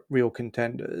 4 real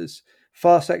contenders.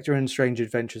 Far Sector and Strange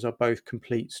Adventures are both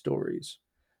complete stories.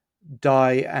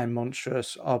 Die and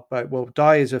Monstrous are both... Well,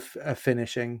 Die is a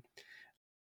finishing.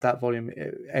 That volume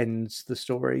ends the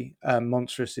story.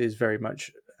 Monstrous is very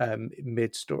much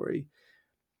mid-story.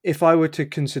 If I were to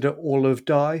consider all of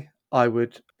Die, I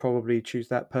would probably choose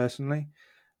that personally.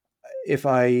 If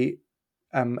I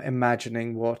am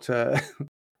imagining what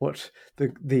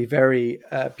the very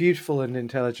beautiful and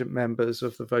intelligent members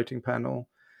of the voting panel,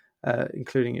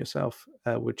 including yourself,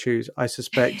 would choose, I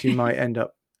suspect you might end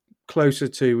up closer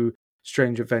to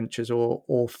Strange Adventures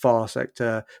or Far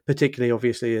Sector, particularly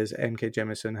obviously as N.K.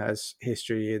 Jemisin has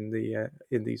history in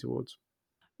these awards.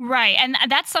 Right, and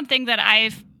that's something that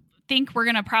I've think we're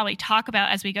going to probably talk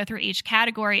about as we go through each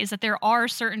category, is that there are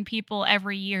certain people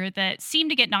every year that seem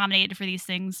to get nominated for these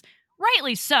things,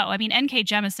 rightly so. I mean, N.K.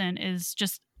 Jemisin is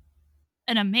just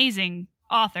an amazing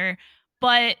author,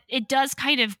 but it does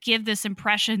kind of give this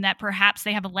impression that perhaps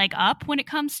they have a leg up when it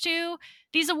comes to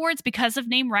these awards because of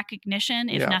name recognition,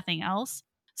 if nothing else.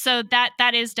 So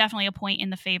that is definitely a point in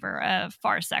the favor of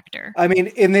Far Sector. I mean,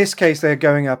 in this case, they're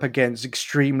going up against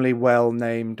extremely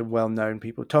well-named and well-known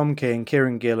people. Tom King,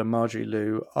 Kieran Gill, and Marjorie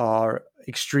Liu are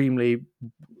extremely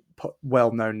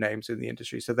well-known names in the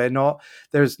industry. So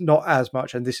there's not as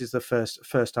much, and this is the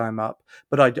first time up.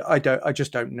 But I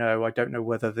just don't know. I don't know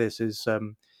whether this is.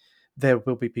 There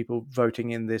will be people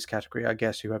voting in this category, I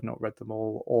guess, who have not read them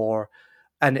all,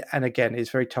 and again,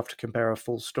 it's very tough to compare a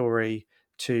full story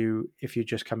to if you're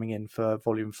just coming in for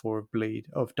volume 4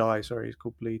 of Die. Sorry, it's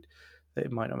called Bleed.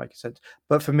 It might not make sense,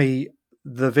 but for me,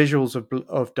 the visuals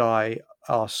of Die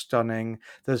are stunning.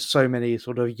 There's so many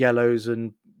sort of yellows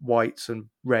and whites and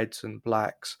reds and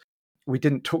blacks. We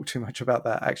didn't talk too much about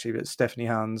that actually, but Stephanie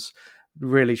Hans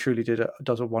really truly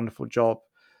does a wonderful job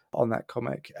on that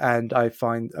comic, and I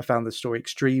found the story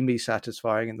extremely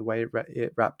satisfying in the way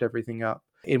it wrapped everything up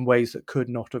in ways that could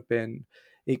not have been.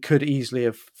 It could easily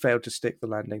have failed to stick the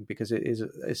landing because it is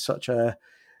such a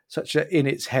in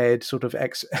its head sort of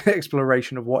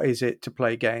exploration of what is it to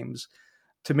play games.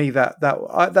 To me, that's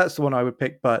the one I would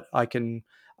pick, but I can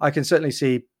certainly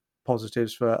see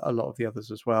positives for a lot of the others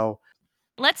as well.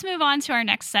 Let's move on to our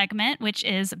next segment, which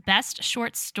is Best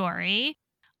Short Story.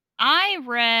 I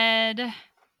read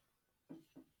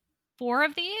 4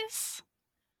 of these.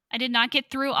 I did not get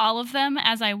through all of them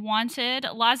as I wanted.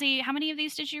 Lazi, how many of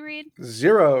these did you read?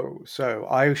 0. So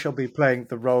I shall be playing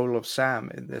the role of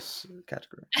Sam in this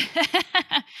category.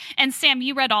 And Sam,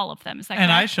 you read all of them, is that correct?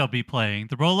 And I shall be playing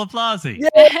the role of Lazi.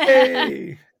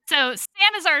 Yay! So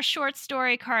Sam is our short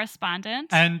story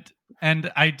correspondent.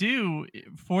 And I do,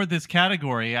 for this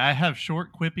category, I have short,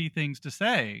 quippy things to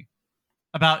say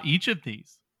about each of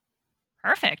these.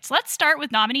 Perfect. Let's start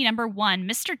with nominee number 1,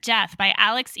 Mr. Death by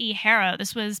Alex E. Harrow.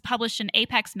 This was published in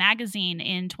Apex Magazine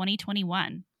in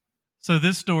 2021. So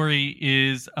this story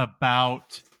is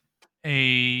about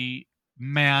a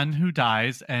man who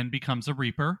dies and becomes a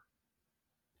Reaper.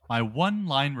 My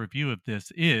one-line review of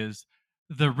this is,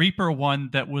 the Reaper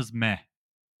one that was meh.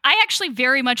 I actually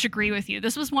very much agree with you.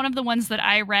 This was one of the ones that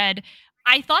I read.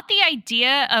 I thought the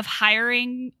idea of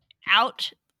hiring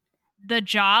out the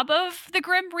job of the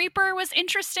Grim Reaper was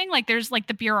interesting. Like there's like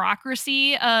the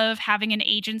bureaucracy of having an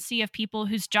agency of people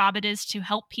whose job it is to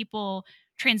help people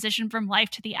transition from life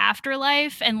to the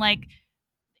afterlife. And like,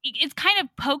 it kind of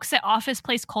pokes at office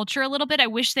place culture a little bit. I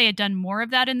wish they had done more of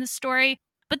that in the story,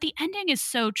 but the ending is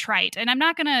so trite, and I'm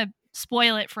not going to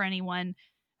spoil it for anyone.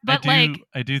 But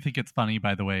I do think it's funny,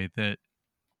 by the way, that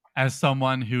as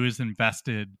someone who is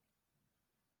invested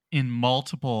in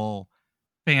multiple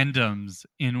fandoms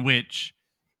in which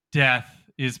death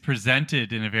is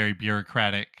presented in a very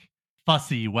bureaucratic,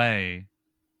 fussy way.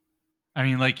 I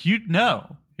mean, like, you'd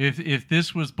know if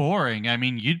this was boring. I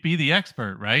mean, you'd be the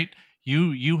expert, right?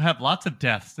 You have lots of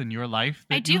deaths in your life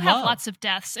that I do you have love. lots of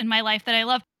deaths in my life that I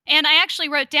love. And I actually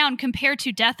wrote down compared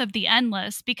to Death of the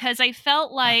Endless, because I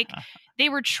felt like they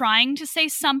were trying to say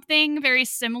something very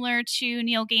similar to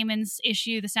Neil Gaiman's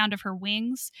issue, The Sound of Her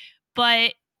Wings,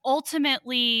 but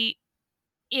ultimately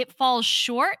it falls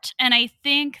short. And I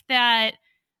think that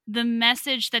the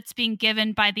message that's being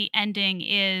given by the ending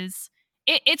is,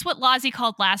 it's what Lazi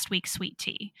called last week's sweet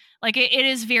tea. Like it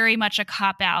is very much a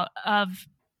cop-out of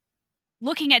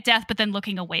looking at death, but then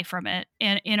looking away from it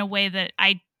in a way that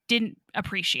I didn't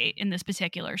appreciate in this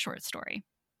particular short story.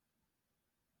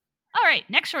 All right,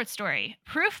 next short story.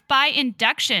 Proof by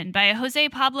Induction by Jose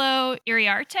Pablo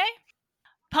Iriarte,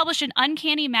 published in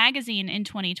Uncanny Magazine in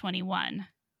 2021.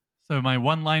 So my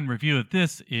one-line review of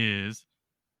this is,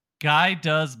 guy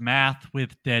does math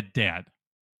with dead dad.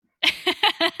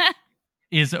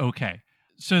 Is okay.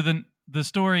 So the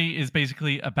story is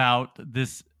basically about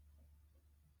this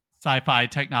sci-fi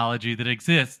technology that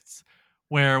exists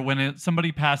where when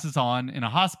somebody passes on in a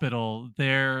hospital,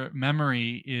 their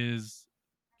memory is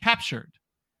captured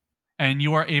and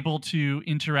you are able to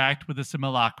interact with a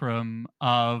simulacrum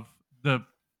of the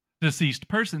deceased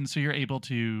person. So you're able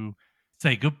to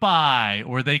say goodbye,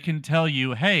 or they can tell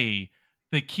you, hey,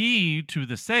 the key to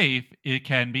the safe, it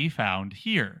can be found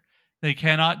here. They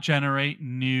cannot generate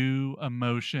new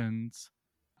emotions.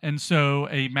 And so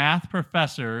a math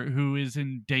professor who is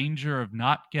in danger of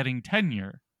not getting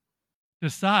tenure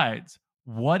decides,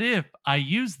 what if I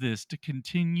use this to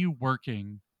continue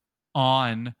working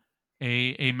on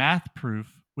a math proof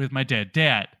with my dead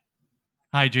dad?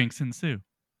 Hijinks ensue.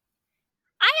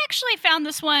 I actually found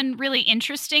this one really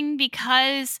interesting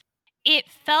because it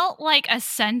felt like a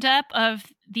send-up of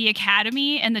the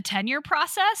academy and the tenure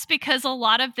process, because a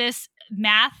lot of this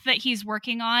math that he's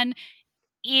working on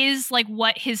is like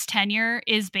what his tenure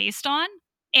is based on.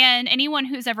 And anyone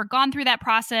who's ever gone through that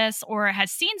process or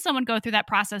has seen someone go through that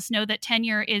process know that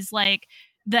tenure is like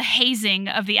the hazing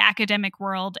of the academic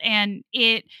world, and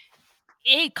it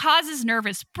causes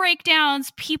nervous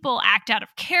breakdowns. People act out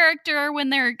of character when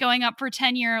they're going up for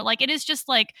tenure. Like, it is just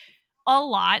like a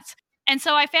lot. And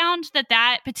so I found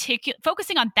that particular,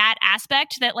 focusing on that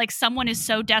aspect, that like someone is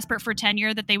so desperate for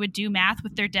tenure that they would do math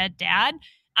with their dead dad,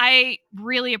 I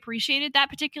really appreciated that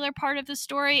particular part of the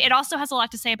story. It also has a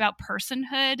lot to say about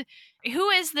personhood. Who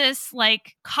is this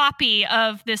like copy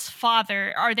of this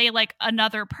father? Are they like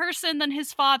another person than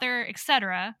his father,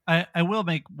 etc.? I will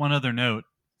make one other note.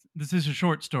 This is a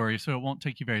short story, so it won't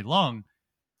take you very long.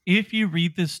 If you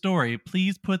read this story,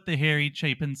 please put the Harry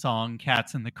Chapin song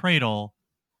Cats in the Cradle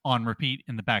on repeat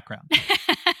in the background.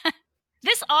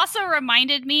 This also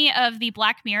reminded me of the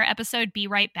Black Mirror episode Be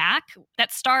Right Back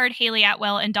that starred Haley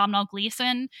Atwell and Domhnall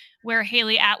Gleeson, where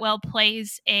Haley Atwell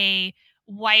plays a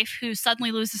wife who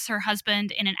suddenly loses her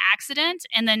husband in an accident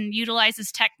and then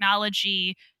utilizes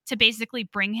technology to basically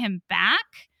bring him back.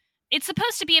 It's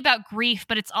supposed to be about grief,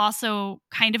 but it's also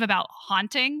kind of about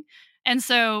haunting. And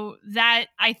so that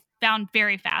I found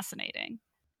very fascinating.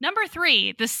 Number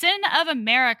 3, The Sin of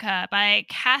America by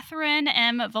Catherine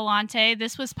M. Vellante.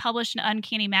 This was published in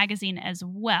Uncanny Magazine as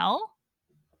well.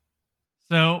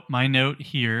 So my note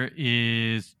here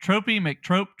is tropey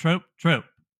McTrope, trope.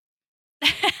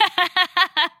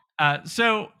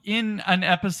 So in an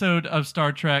episode of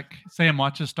Star Trek, Sam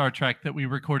Watches Star Trek, that we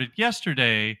recorded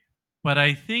yesterday, but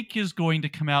I think is going to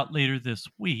come out later this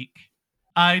week,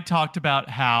 I talked about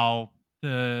how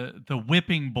the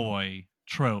whipping boy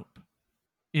trope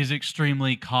is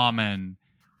extremely common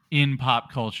in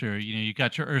pop culture. You know, you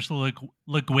got your Ursula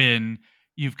Le Guin,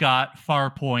 you've got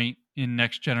Farpoint in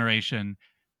Next Generation.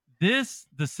 The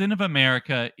Sin of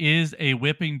America is a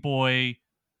whipping boy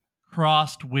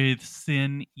crossed with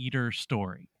Sin Eater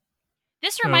story.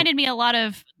 This reminded me a lot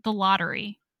of The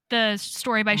Lottery, the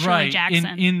story by Shirley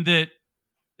Jackson. In that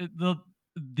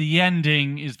the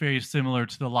ending is very similar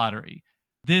to The Lottery.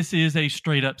 This is a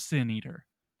straight up Sin Eater.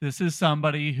 This is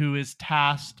somebody who is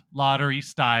tasked Lottery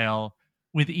style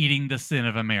with eating the sin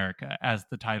of America, as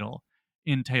the title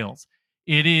entails.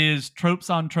 It is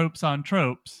tropes on tropes on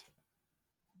tropes,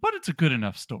 but it's a good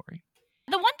enough story.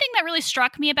 The one thing that really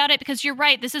struck me about it, because you're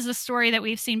right, this is a story that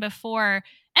we've seen before,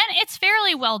 and it's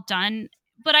fairly well done,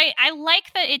 but I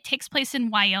like that it takes place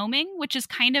in Wyoming, which is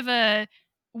kind of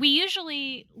we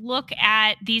usually look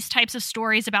at these types of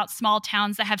stories about small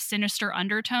towns that have sinister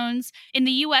undertones. In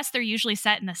the US, they're usually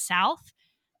set in the South.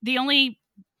 The only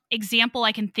example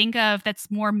I can think of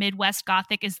that's more Midwest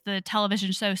Gothic is the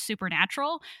television show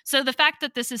Supernatural. So the fact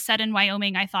that this is set in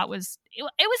Wyoming, I thought it was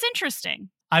interesting.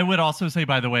 I would also say,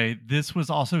 by the way, this was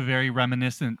also very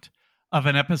reminiscent of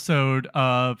an episode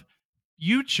of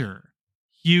future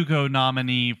Hugo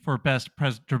nominee for Best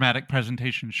Dramatic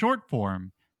Presentation Short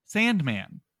Form,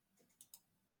 Sandman,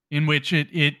 in which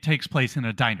it takes place in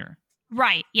a diner.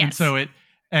 Right, yes. And so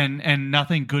and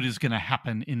nothing good is going to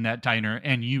happen in that diner,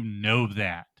 and you know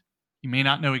that. You may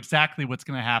not know exactly what's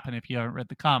going to happen if you haven't read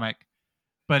the comic,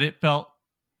 but it felt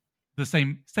the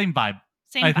same vibe.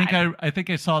 I think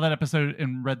I saw that episode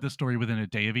and read the story within a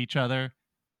day of each other,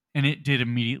 and it did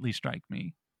immediately strike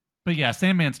me. But yeah,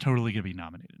 Sandman's totally going to be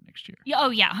nominated next year. Oh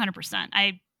yeah,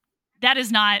 100%. That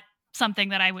is not something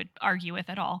that I would argue with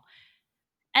at all.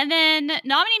 And then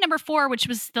nominee number 4, which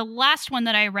was the last one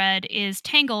that I read, is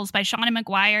Tangles by Seanan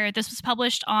McGuire. This was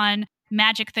published on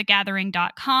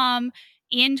magicthegathering.com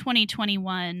in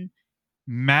 2021.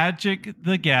 Magic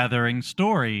the Gathering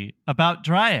story about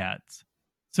dryads.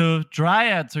 So if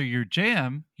dryads are your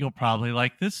jam, you'll probably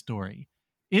like this story.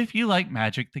 If you like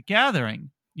Magic the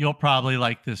Gathering, you'll probably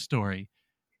like this story.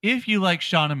 If you like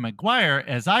Seanan McGuire,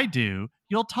 as I do,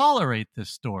 you'll tolerate this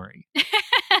story.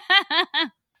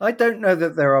 I don't know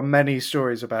that there are many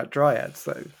stories about dryads,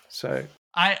 though. So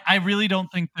I really don't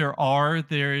think there are.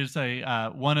 There is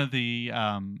a one of the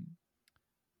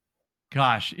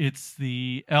it's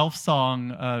the elf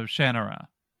song of Shannara.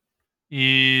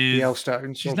 The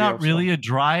Elfstones. She's not really a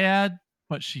dryad,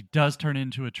 but she does turn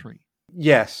into a tree.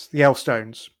 Yes, the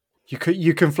Elfstones.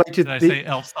 You conflated. Did I say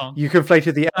elf song? You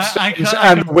conflated the Elfstones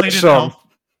I and the Wish song.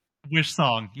 Wish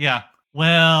song, yeah.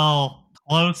 Well,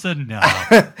 close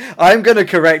enough. I'm going to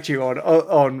correct you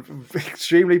on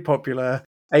extremely popular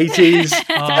 80s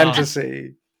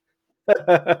fantasy.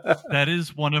 That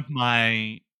is one of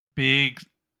my big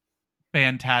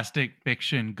fantastic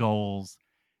fiction goals,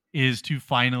 is to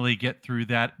finally get through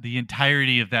the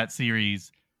entirety of that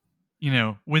series,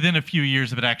 within a few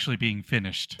years of it actually being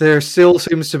finished. There still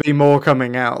seems to be more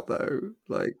coming out, though.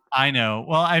 I know.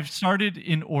 Well, I've started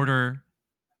in order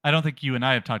I don't think you and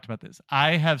I have talked about this.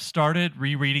 I have started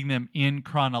rereading them in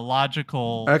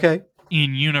chronological,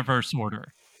 in universe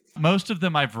order. Most of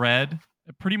them I've read,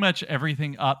 pretty much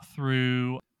everything up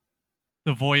through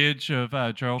the Voyage of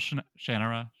Gerald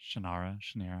Shannara.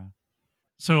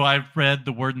 So I've read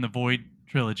the Word in the Void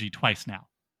trilogy twice now.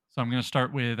 So I'm going to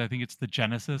start with, I think it's the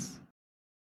Genesis.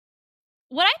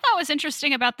 What I thought was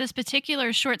interesting about this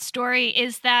particular short story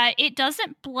is that it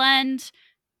doesn't blend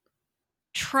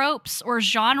tropes or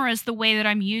genres the way that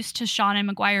I'm used to Seanan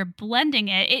McGuire blending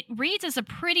it. It reads as a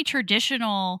pretty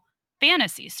traditional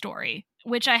fantasy story,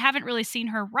 which I haven't really seen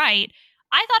her write.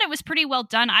 I thought it was pretty well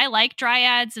done. I like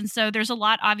dryads, and so there's a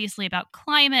lot obviously about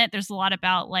climate. There's a lot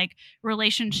about like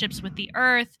relationships with the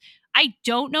earth. I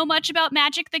don't know much about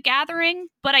Magic the Gathering,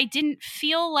 but I didn't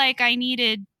feel like I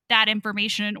needed that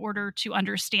information in order to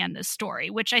understand this story,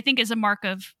 which I think is a mark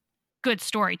of good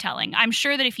storytelling. I'm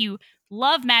sure that if you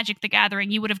love Magic the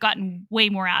Gathering, you would have gotten way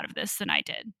more out of this than I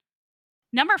did.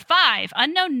 Number 5,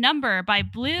 Unknown Number by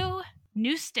Blue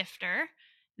Newstifter.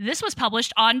 This was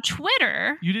published on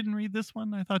Twitter. You didn't read this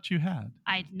one? I thought you had.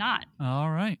 I did not.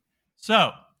 All right.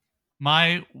 So,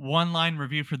 my one-line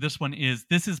review for this one is,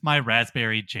 this is my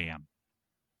raspberry jam.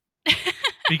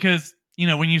 Because, you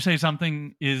know, when you say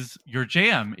something is your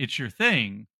jam, it's your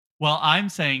thing. Well, I'm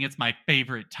saying it's my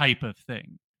favorite type of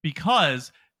thing.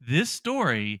 Because this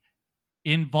story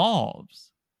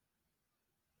involves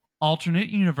alternate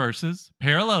universes,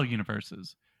 parallel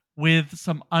universes, with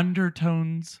some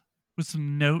undertones, with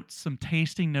some notes, some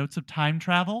tasting notes of time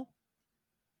travel.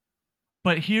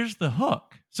 But here's the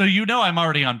hook. So you know I'm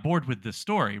already on board with this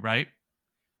story, right?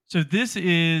 So this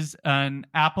is an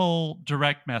Apple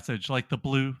direct message, like the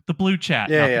blue chat,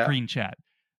 not the green chat.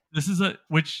 This is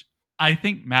which I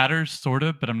think matters sort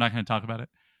of, but I'm not going to talk about it.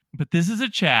 But this is a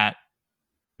chat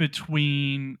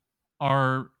between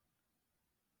our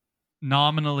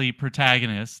nominally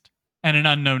protagonist and an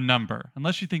unknown number,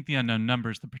 unless you think the unknown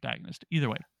number is the protagonist. Either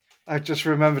way. I just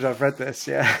remembered I've read this,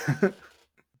 yeah.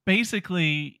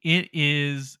 Basically, it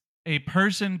is a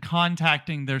person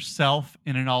contacting their self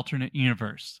in an alternate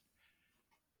universe.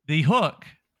 The hook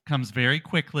comes very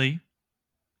quickly.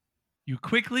 You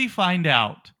quickly find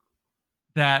out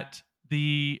that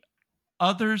the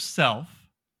other self,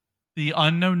 the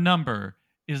unknown number,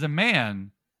 is a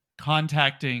man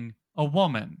contacting a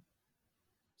woman.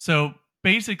 So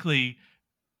basically,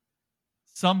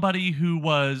 somebody who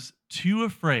was too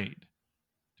afraid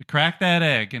to crack that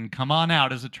egg and come on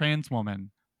out as a trans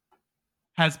woman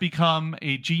has become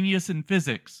a genius in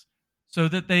physics so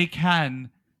that they can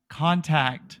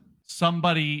contact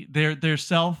somebody, their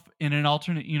self in an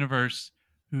alternate universe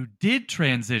who did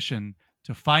transition,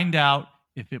 to find out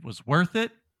if it was worth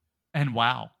it. And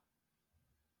wow,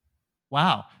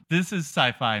 this is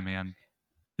sci-fi, man.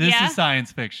 This is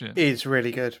science fiction. It's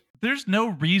really good. There's no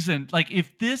reason, like,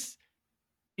 if this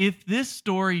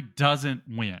story doesn't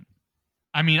win,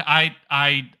 I mean,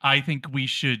 I think we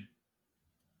should,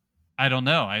 I don't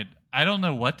know. I don't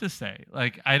know what to say.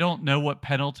 Like, I don't know what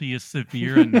penalty is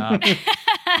severe enough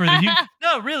for the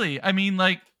No, really. I mean,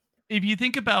 like, if you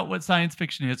think about what science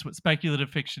fiction is, what speculative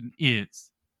fiction is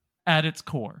at its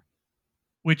core,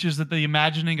 which is the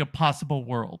imagining of possible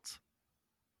worlds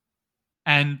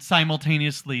and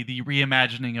simultaneously the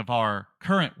reimagining of our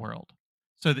current world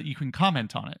so that you can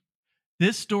comment on it.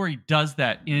 This story does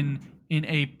that in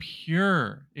a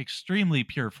pure, extremely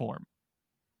pure form.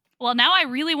 Well, now I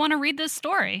really want to read this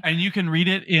story. And you can read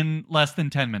it in less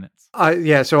than 10 minutes.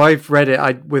 So I've read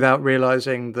it without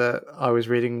realizing that I was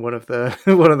reading one of the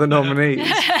nominees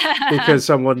because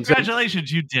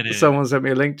Congratulations, you did it. Someone sent me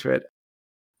a link to it.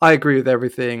 I agree with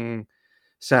everything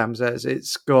Sam says.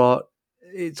 It's got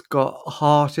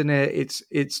heart in it.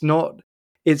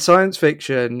 It's science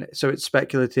fiction, so it's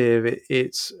speculative.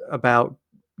 It's about,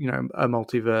 you know, a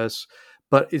multiverse,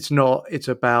 but it's not. It's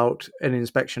about an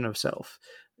inspection of self.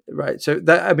 Right. So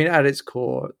that, I mean, at its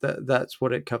core, that's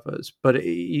what it covers, but it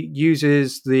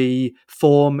uses the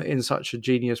form in such a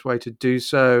genius way to do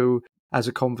so as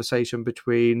a conversation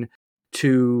between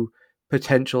two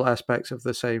potential aspects of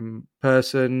the same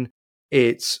person.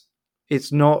 It's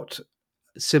not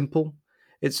simple.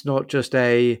 It's not just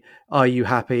are you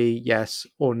happy? Yes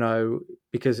or no,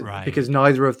 because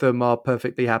neither of them are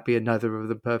perfectly happy and neither of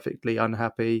them perfectly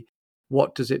unhappy.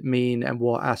 What does it mean, and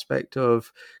what aspect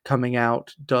of coming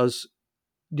out does,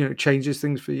 you know, changes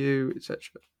things for you, etc.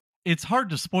 It's hard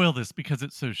to spoil this because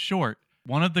it's so short.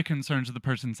 One of the concerns of the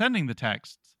person sending the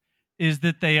texts is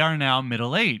that they are now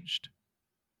middle-aged.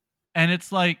 And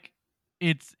it's like,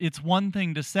 it's one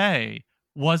thing to say,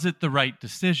 was it the right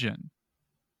decision?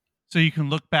 So you can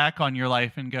look back on your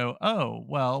life and go, oh,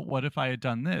 well, what if I had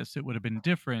done this? It would have been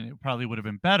different. It probably would have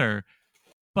been better.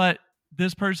 But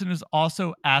this person is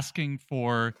also asking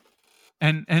for,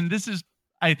 and this is,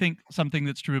 I think, something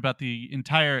that's true about the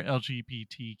entire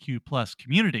LGBTQ plus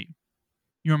community.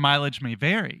 Your mileage may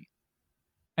vary.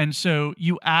 And so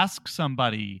you ask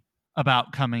somebody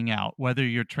about coming out, whether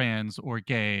you're trans or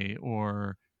gay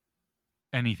or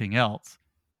anything else.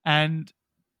 And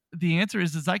the answer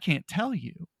is I can't tell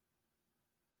you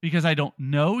because I don't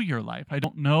know your life. I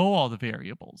don't know all the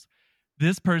variables.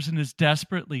 This person is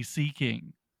desperately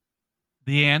seeking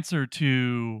the answer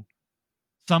to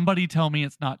somebody tell me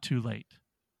it's not too late,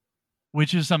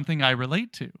 which is something I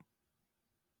relate to.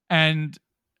 And,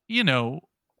 you know,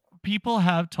 people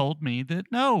have told me that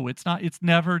no, it's not, it's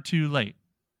never too late.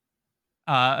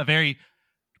 A very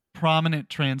prominent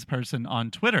trans person on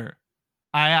Twitter,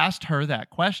 I asked her that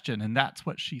question, and that's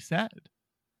what she said.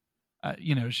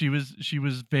 You know, she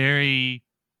was very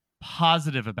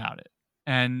positive about it,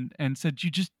 and said,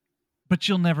 but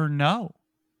you'll never know.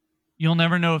 You'll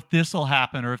never know if this will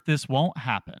happen or if this won't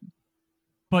happen.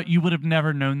 But you would have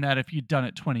never known that if you'd done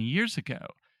it 20 years ago.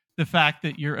 The fact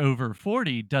that you're over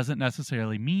 40 doesn't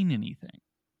necessarily mean anything.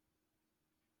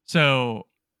 So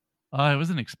it was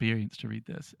an experience to read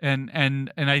this, and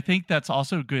I think that's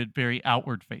also good, very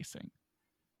outward facing.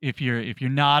 If you're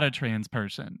not a trans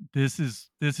person, this is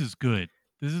good.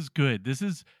 This is good. This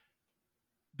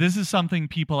is something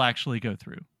people actually go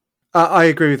through. I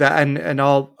agree with that, and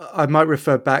I might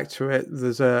refer back to it.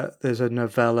 There's a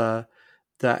novella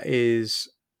that is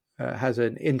has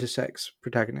an intersex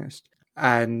protagonist,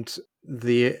 and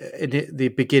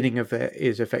the beginning of it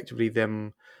is effectively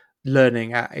them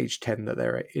learning at age 10 that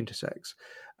they're intersex,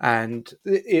 and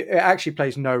it actually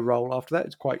plays no role after that.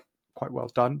 It's quite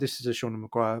well done. This is a Sean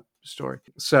Maguire story,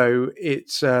 so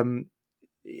it's a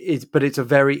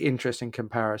very interesting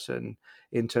comparison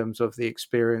in terms of the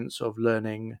experience of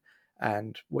learning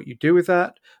and what you do with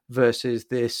that versus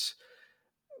this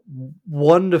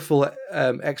wonderful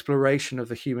exploration of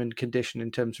the human condition in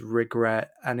terms of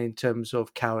regret and in terms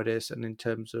of cowardice and in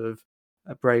terms of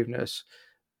braveness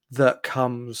that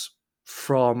comes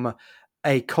from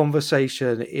a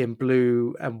conversation in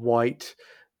blue and white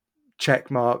check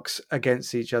marks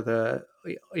against each other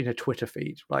in a Twitter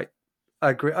feed. Like,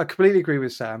 I completely agree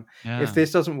with Sam. Yeah. If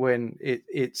this doesn't win,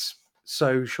 it's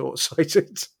so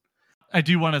short-sighted. I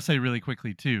do want to say really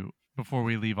quickly too, before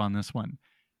we leave on this one,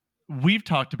 we've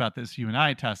talked about this, you and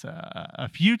I, Tessa, a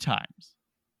few times.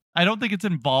 I don't think it's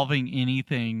involving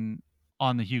anything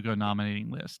on the Hugo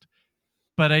nominating list,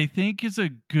 but I think it's a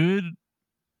good,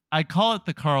 I call it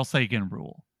the Carl Sagan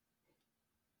rule.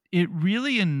 It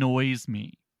really annoys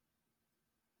me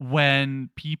when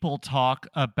people talk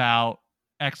about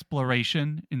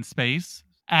exploration in space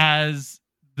as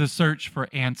the search for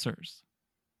answers.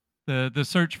 The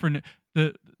search for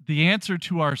the answer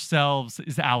to ourselves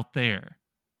is out there,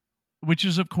 which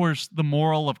is, of course, the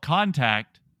moral of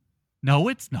Contact. No,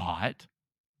 it's not.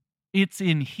 It's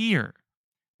in here.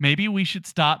 Maybe we should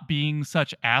stop being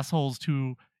such assholes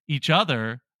to each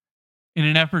other in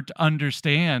an effort to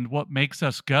understand what makes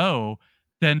us go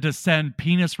than to send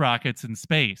penis rockets in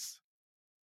space.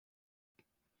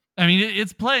 I mean,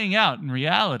 it's playing out in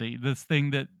reality, this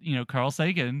thing that, you know, Carl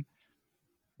Sagan,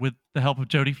 with the help of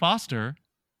Jodie Foster,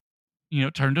 you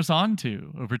know, turned us on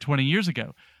to over 20 years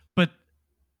ago. But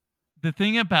the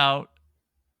thing about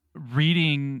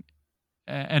reading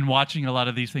and watching a lot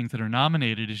of these things that are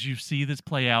nominated is you see this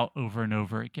play out over and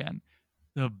over again.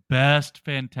 The best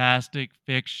fantastic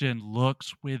fiction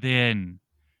looks within.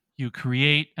 You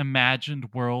create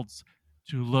imagined worlds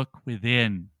to look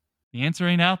within. The answer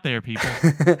ain't out there, people.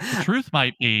 The truth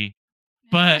might be,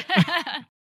 but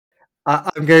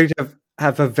I'm going to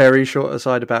have a very short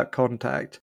aside about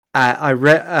Contact. I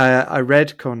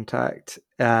read Contact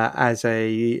as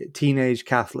a teenage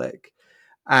Catholic,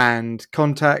 and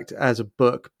Contact as a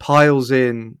book piles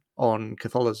in on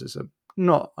Catholicism,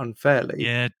 not unfairly.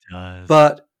 Yeah, it does.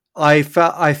 But I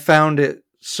found it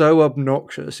so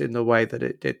obnoxious in the way that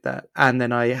it did that, and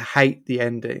then I hate the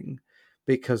ending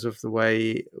because of the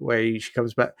way she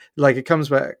comes back. Like, it comes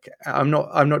back. I'm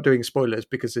not doing spoilers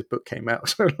because this book came out,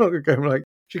 so I'm not going to go like,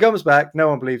 she comes back, no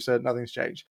one believes her, nothing's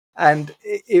changed. And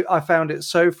I found it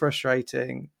so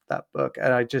frustrating, that book,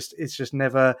 and it's just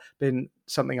never been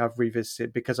something I've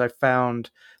revisited because I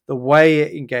found the way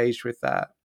it engaged with that.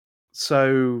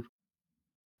 So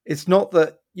it's not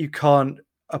that you can't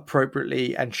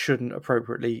appropriately and shouldn't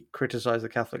appropriately criticize the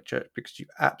Catholic Church, because you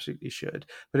absolutely should,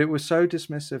 but it was so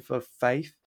dismissive of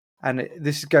faith And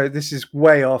this is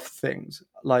way off things.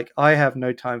 Like, I have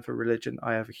no time for religion.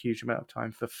 I have a huge amount of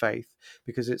time for faith,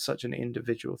 because it's such an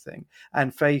individual thing.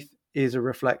 And faith is a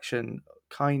reflection,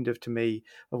 kind of, to me,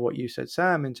 of what you said,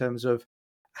 Sam, in terms of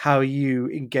how you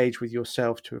engage with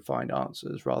yourself to find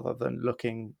answers rather than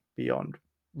looking beyond.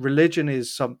 Religion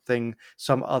is something,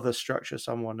 some other structure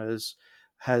someone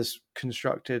has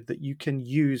constructed that you can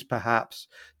use perhaps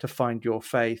to find your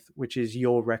faith, which is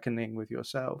your reckoning with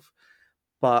yourself.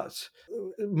 But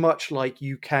much like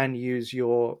you can use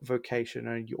your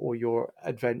vocation or your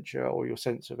adventure or your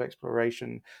sense of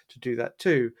exploration to do that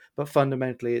too, but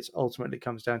fundamentally it ultimately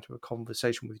comes down to a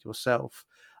conversation with yourself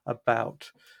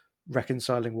about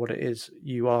reconciling what it is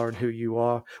you are and who you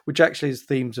are, which actually is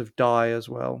themes of Die as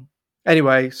well.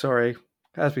 Anyway, sorry,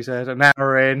 as we said, an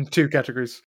hour in, 2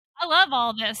 categories. I love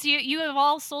all this. You have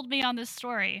all sold me on this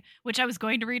story, which I was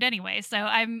going to read anyway, so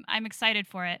I'm excited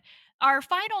for it. Our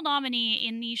final nominee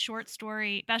in the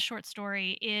best short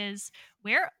story is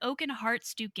Where Oaken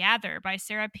Hearts Do Gather by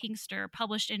Sarah Pinkster,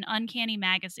 published in Uncanny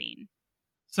Magazine.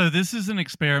 So this is an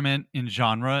experiment in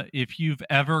genre. If you've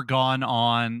ever gone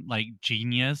on like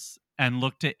Genius and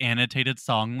looked at annotated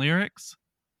song lyrics,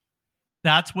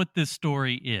 that's what this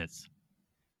story is.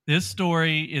 This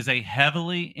story is a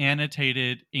heavily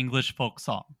annotated English folk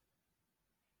song.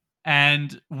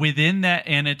 And within that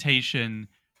annotation,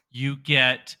 you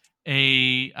get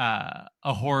a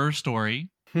horror story.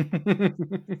 You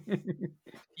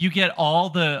get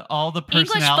all the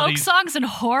personalities. English folk songs and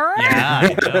horror? Yeah,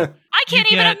 I know. I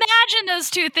can't even imagine those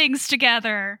two things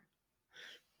together.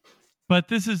 But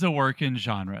this is a work in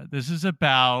genre. This is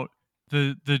about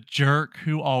the jerk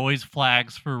who always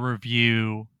flags for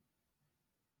review,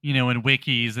 in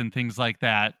wikis and things like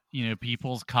that,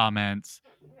 people's comments.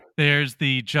 There's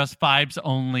the just vibes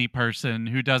only person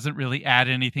who doesn't really add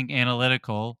anything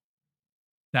analytical.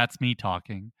 That's me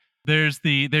talking. There's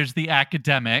the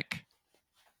academic.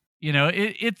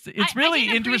 It's really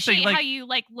I interesting. Appreciate how you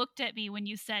looked at me when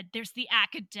you said there's the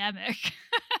academic.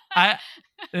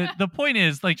 The point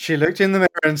is, she looked in the mirror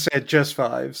and said just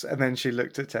vibes, and then she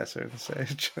looked at Tessa and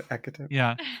said academic.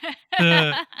 Yeah.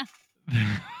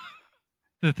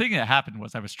 The thing that happened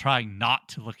was I was trying not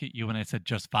to look at you when I said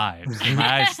just vibes. And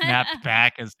my eyes snapped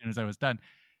back as soon as I was done.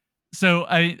 So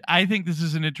I think this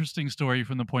is an interesting story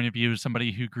from the point of view of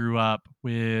somebody who grew up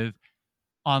with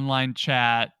online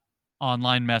chat,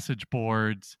 online message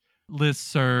boards,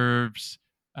 listservs,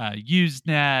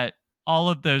 Usenet, all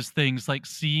of those things, like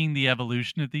seeing the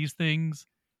evolution of these things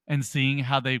and seeing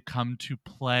how they've come to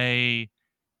play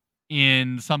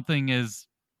in something as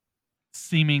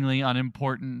seemingly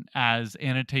unimportant as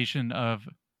annotation of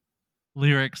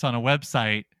lyrics on a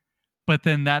website, but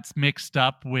then that's mixed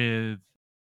up with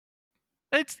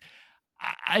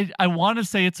I want to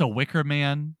say it's a Wicker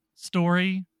Man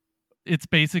story. It's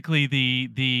basically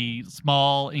the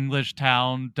small English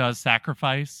town does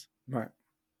sacrifice, right?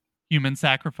 Human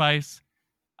sacrifice.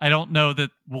 I don't know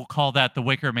that we'll call that the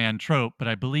Wicker Man trope, but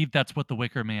I believe that's what the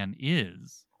Wicker Man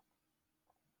is.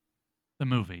 The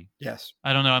movie. Yes.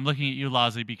 I don't know. I'm looking at you,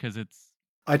 Lazi, because it's...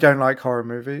 I don't like horror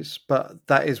movies, but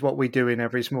that is what we do in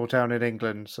every small town in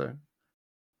England, so...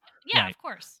 Yeah, right.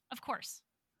 Of course.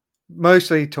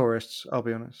 Mostly tourists, I'll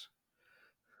be honest.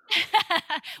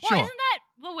 Well, Sure. Isn't that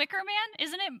the Wicker Man?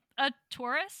 Isn't it a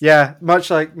tourist? Yeah, much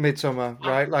like Midsommar,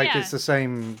 right? Yeah. It's the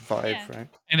same vibe, Yeah. right?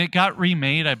 And it got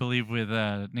remade, I believe, with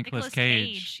Nicolas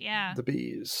Cage. Yeah. The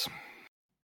bees.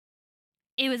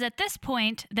 It was at this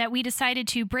point that we decided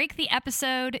to break the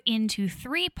episode into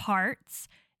 3 parts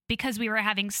because we were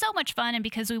having so much fun and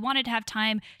because we wanted to have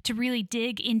time to really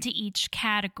dig into each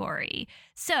category.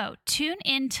 So tune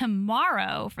in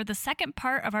tomorrow for the second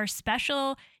part of our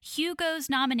special Hugo's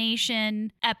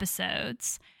nomination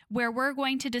episodes, where we're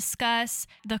going to discuss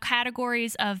the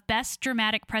categories of Best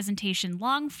Dramatic Presentation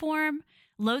Long Form,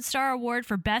 Lodestar Award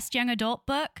for Best Young Adult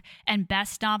Book, and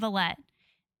Best Novelette.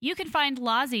 You can find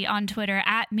Lazi on Twitter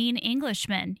at Mean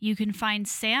Englishman. You can find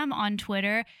Sam on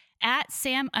Twitter at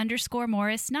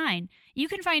Sam_Morris9. You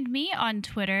can find me on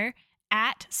Twitter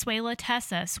at Swela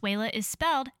Tessa. Swela is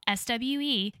spelled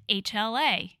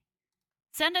SWEHLA.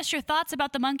 Send us your thoughts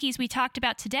about the monkeys we talked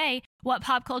about today, what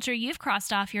pop culture you've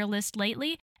crossed off your list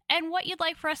lately, and what you'd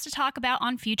like for us to talk about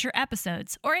on future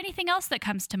episodes, or anything else that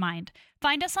comes to mind.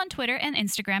 Find us on Twitter and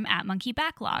Instagram at Monkey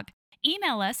Backlog.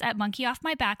 Email us at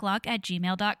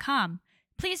monkeyoffmybacklog@gmail.com.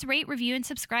 Please rate, review, and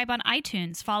subscribe on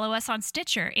iTunes. Follow us on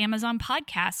Stitcher, Amazon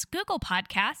Podcasts, Google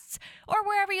Podcasts, or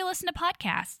wherever you listen to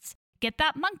podcasts. Get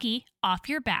that monkey off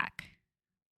your back.